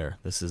wisdom there.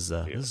 This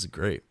is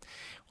great.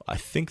 I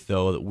think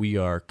though that we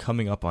are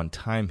coming up on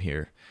time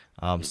here.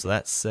 So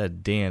that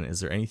said, Dan,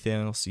 is there anything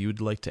else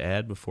you'd like to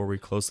add before we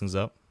close things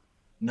up?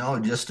 No,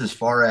 just as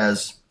far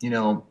as, you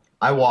know,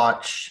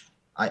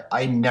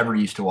 I never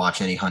used to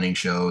watch any hunting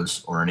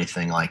shows or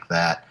anything like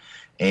that.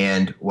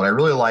 And what I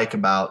really like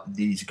about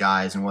these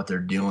guys and what they're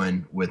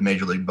doing with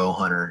Major League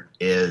Bowhunter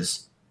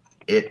is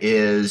it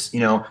is, you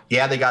know,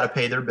 yeah, they got to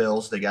pay their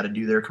bills. They got to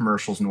do their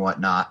commercials and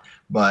whatnot,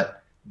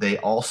 but they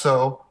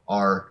also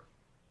are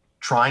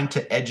trying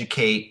to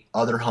educate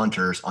other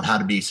hunters on how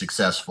to be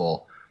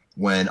successful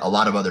when a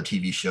lot of other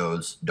TV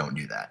shows don't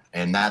do that.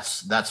 And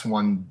that's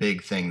one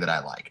big thing that I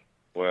like.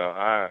 Well,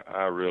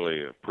 I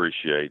really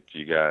appreciate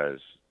you guys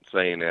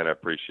saying that. I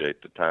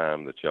appreciate the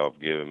time that y'all have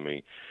given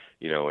me.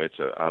 You know,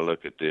 I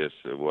look at this,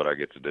 what I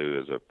get to do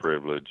is a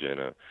privilege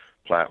and a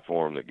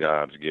platform that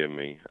God's given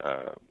me.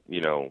 You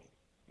know,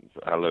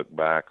 I look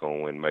back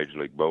on when Major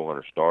League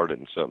Bowhunter started,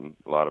 and something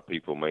a lot of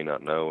people may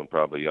not know, and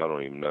probably y'all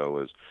don't even know,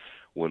 is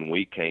when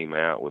we came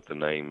out with the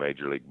name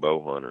Major League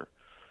Bowhunter,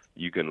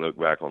 you can look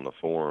back on the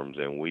forums,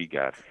 and we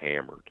got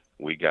hammered.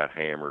 We got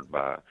hammered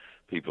by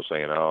people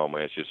saying, oh,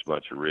 man, it's just a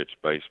bunch of rich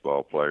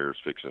baseball players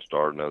fixing to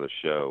start another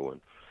show.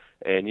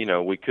 And you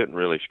know, we couldn't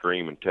really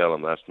scream and tell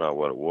them that's not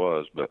what it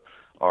was, but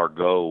our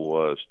goal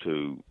was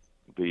to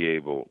be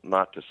able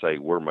not to say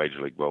we're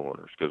Major League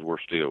Bowhunters, because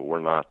we're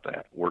not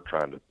that. We're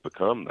trying to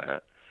become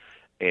that.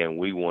 And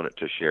we wanted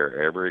to share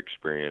every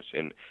experience.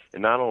 And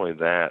not only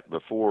that,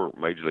 before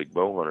Major League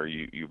Bowhunter,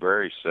 you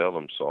very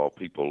seldom saw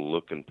people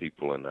looking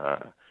people in the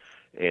eye.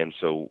 And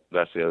so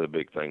that's the other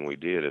big thing we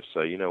did, is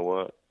say, you know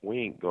what, we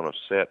ain't going to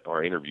set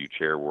our interview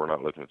chair where we're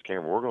not looking at the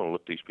camera. We're going to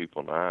look these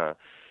people in the eye,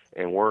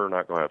 and we're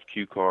not going to have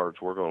cue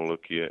cards. We're going to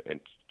look you and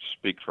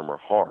speak from our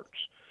hearts.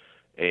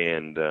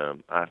 And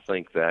I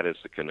think that is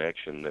the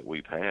connection that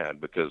we've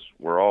had, because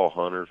we're all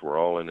hunters. We're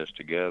all in this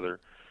together,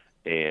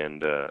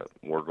 and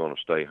we're going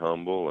to stay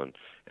humble, and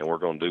we're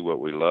going to do what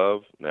we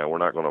love. Now, we're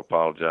not going to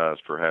apologize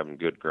for having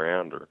good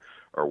ground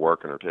or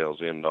working our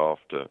tails end off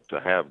to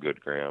have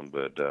good ground,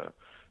 but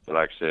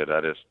like I said,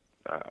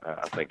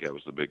 I think that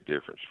was the big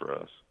difference for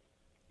us.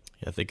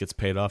 Yeah, I think it's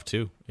paid off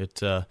too.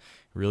 It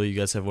really, you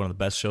guys have one of the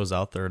best shows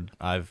out there.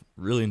 I've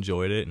really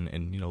enjoyed it,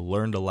 and you know,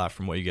 learned a lot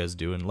from what you guys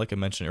do. And like I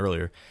mentioned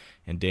earlier,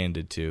 and Dan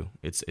did too,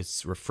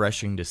 it's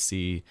refreshing to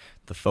see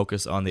the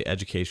focus on the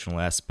educational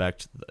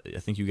aspect. I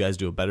think you guys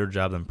do a better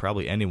job than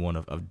probably anyone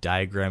of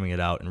diagramming it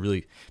out and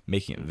really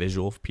making it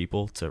visual for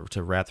people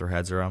to wrap their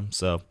heads around.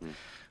 So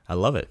I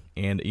love it.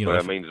 And you know,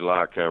 that means a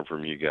lot coming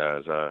from you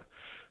guys.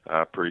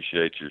 I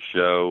appreciate your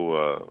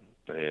show,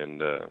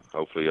 and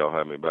hopefully y'all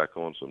have me back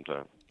on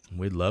sometime.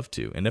 We'd love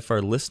to. And if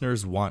our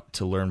listeners want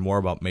to learn more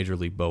about Major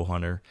League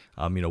Bowhunter,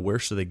 you know, where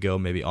should they go?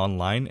 Maybe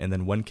online, and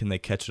then when can they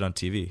catch it on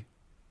TV?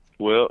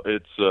 Well,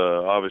 it's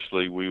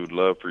obviously we would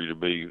love for you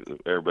to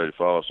everybody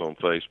follow us on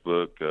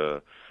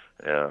Facebook.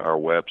 Our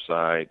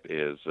website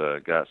is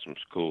got some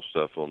cool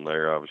stuff on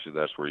there. Obviously,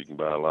 that's where you can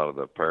buy a lot of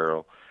the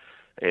apparel.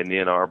 And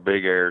then our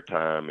big air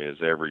time is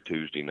every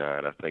Tuesday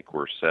night. I think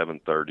we're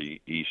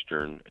 7:30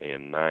 Eastern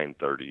and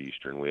 9:30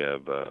 Eastern. We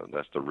have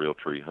that's the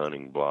Realtree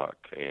hunting block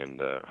and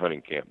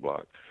hunting camp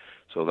block.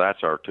 So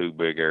that's our two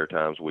big air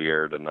times. We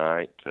air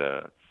tonight,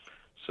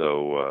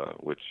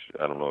 which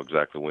I don't know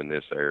exactly when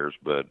this airs,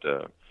 but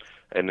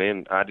and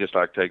then I just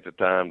like to take the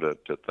time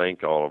to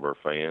thank all of our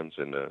fans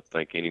and to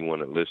thank anyone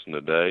that listened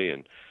today,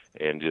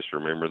 and just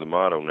remember the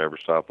motto: never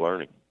stop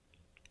learning.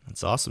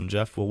 That's awesome,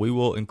 Jeff. Well, we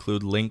will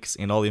include links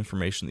and all the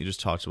information that you just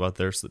talked about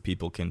there so that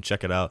people can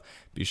check it out.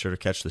 Be sure to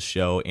catch the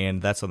show,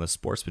 and that's on the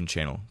Sportsman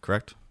channel,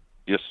 correct?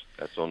 Yes,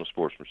 that's on the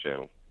Sportsman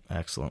channel.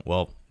 Excellent.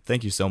 Well,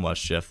 thank you so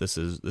much, Jeff. This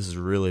has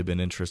really been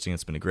interesting.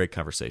 It's been a great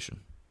conversation.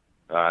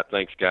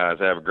 Thanks, guys.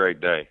 Have a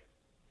great day.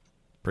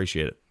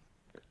 Appreciate it.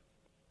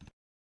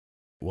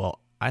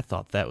 Well, I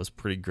thought that was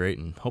pretty great,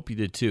 and hope you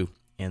did too.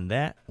 And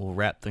that will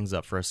wrap things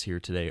up for us here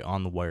today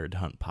on the Wired to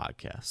Hunt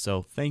podcast.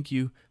 So thank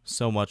you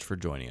so much for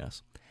joining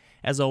us.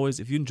 As always,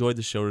 if you enjoyed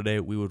the show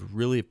today, we would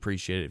really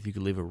appreciate it if you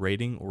could leave a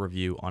rating or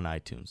review on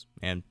iTunes.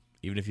 And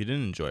even if you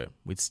didn't enjoy it,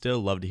 we'd still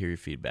love to hear your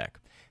feedback.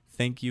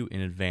 Thank you in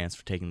advance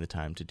for taking the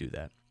time to do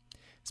that.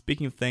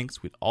 Speaking of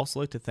thanks, we'd also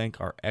like to thank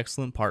our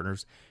excellent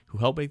partners who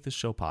help make this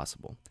show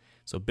possible.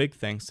 So big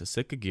thanks to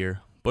Sitka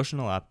Gear,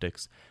 Bushnell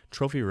Optics,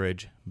 Trophy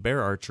Ridge,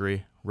 Bear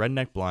Archery,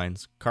 Redneck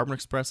Blinds, Carbon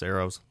Express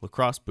Arrows,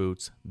 Lacrosse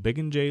Boots,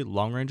 Big & J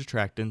Long Range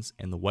Attractants,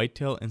 and the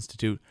Whitetail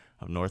Institute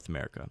of North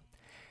America.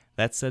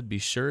 That said, be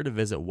sure to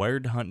visit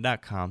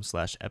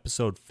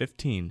wiredtohunt.com/episode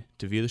 15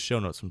 to view the show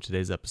notes from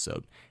today's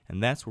episode,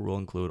 and that's where we'll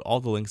include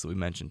all the links that we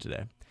mentioned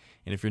today.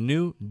 And if you're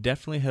new,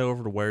 definitely head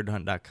over to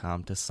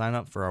wiredtohunt.com to sign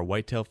up for our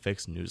Whitetail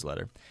Fix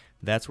newsletter.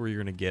 That's where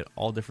you're going to get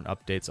all different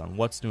updates on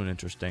what's new and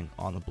interesting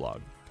on the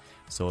blog.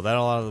 So with that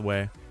all out of the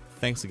way,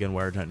 thanks again,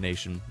 Wired Hunt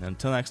Nation. And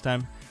until next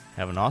time,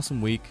 have an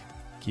awesome week.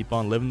 Keep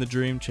on living the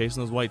dream,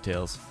 chasing those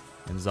whitetails.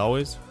 And as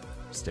always,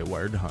 stay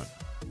wired to hunt.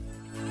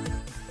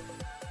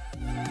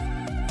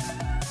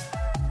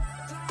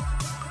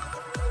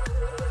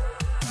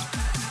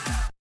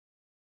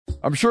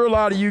 I'm sure a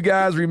lot of you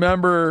guys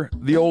remember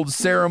the old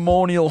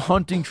ceremonial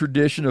hunting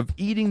tradition of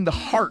eating the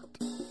heart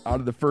out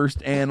of the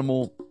first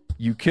animal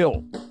you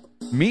kill.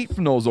 Meat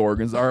from those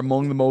organs are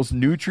among the most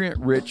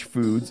nutrient-rich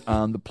foods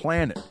on the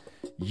planet.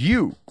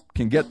 You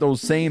can get those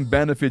same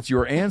benefits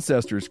your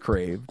ancestors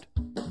craved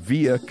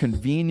via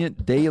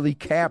convenient daily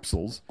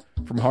capsules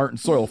from Heart and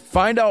Soil.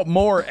 Find out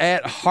more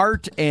at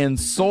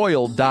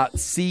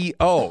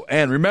heartandsoil.co.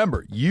 And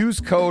remember, use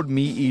code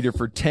MeatEater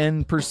for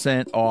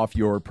 10% off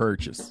your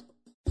purchase.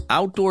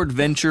 Outdoor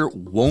adventure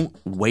won't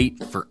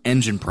wait for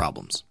engine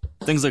problems.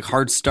 Things like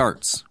hard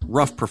starts,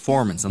 rough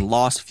performance, and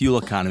lost fuel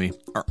economy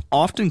are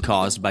often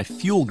caused by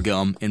fuel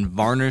gum and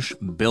varnish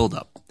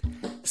buildup.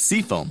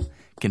 Seafoam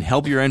can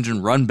help your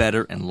engine run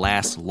better and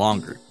last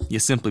longer. You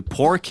simply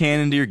pour a can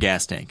into your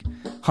gas tank.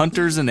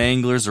 Hunters and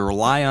anglers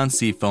rely on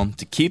Seafoam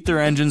to keep their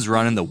engines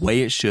running the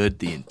way it should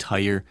the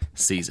entire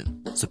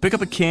season. So pick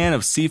up a can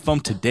of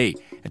Seafoam today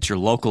at your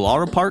local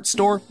auto parts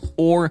store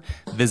or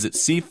visit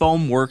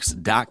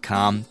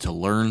seafoamworks.com to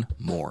learn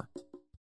more.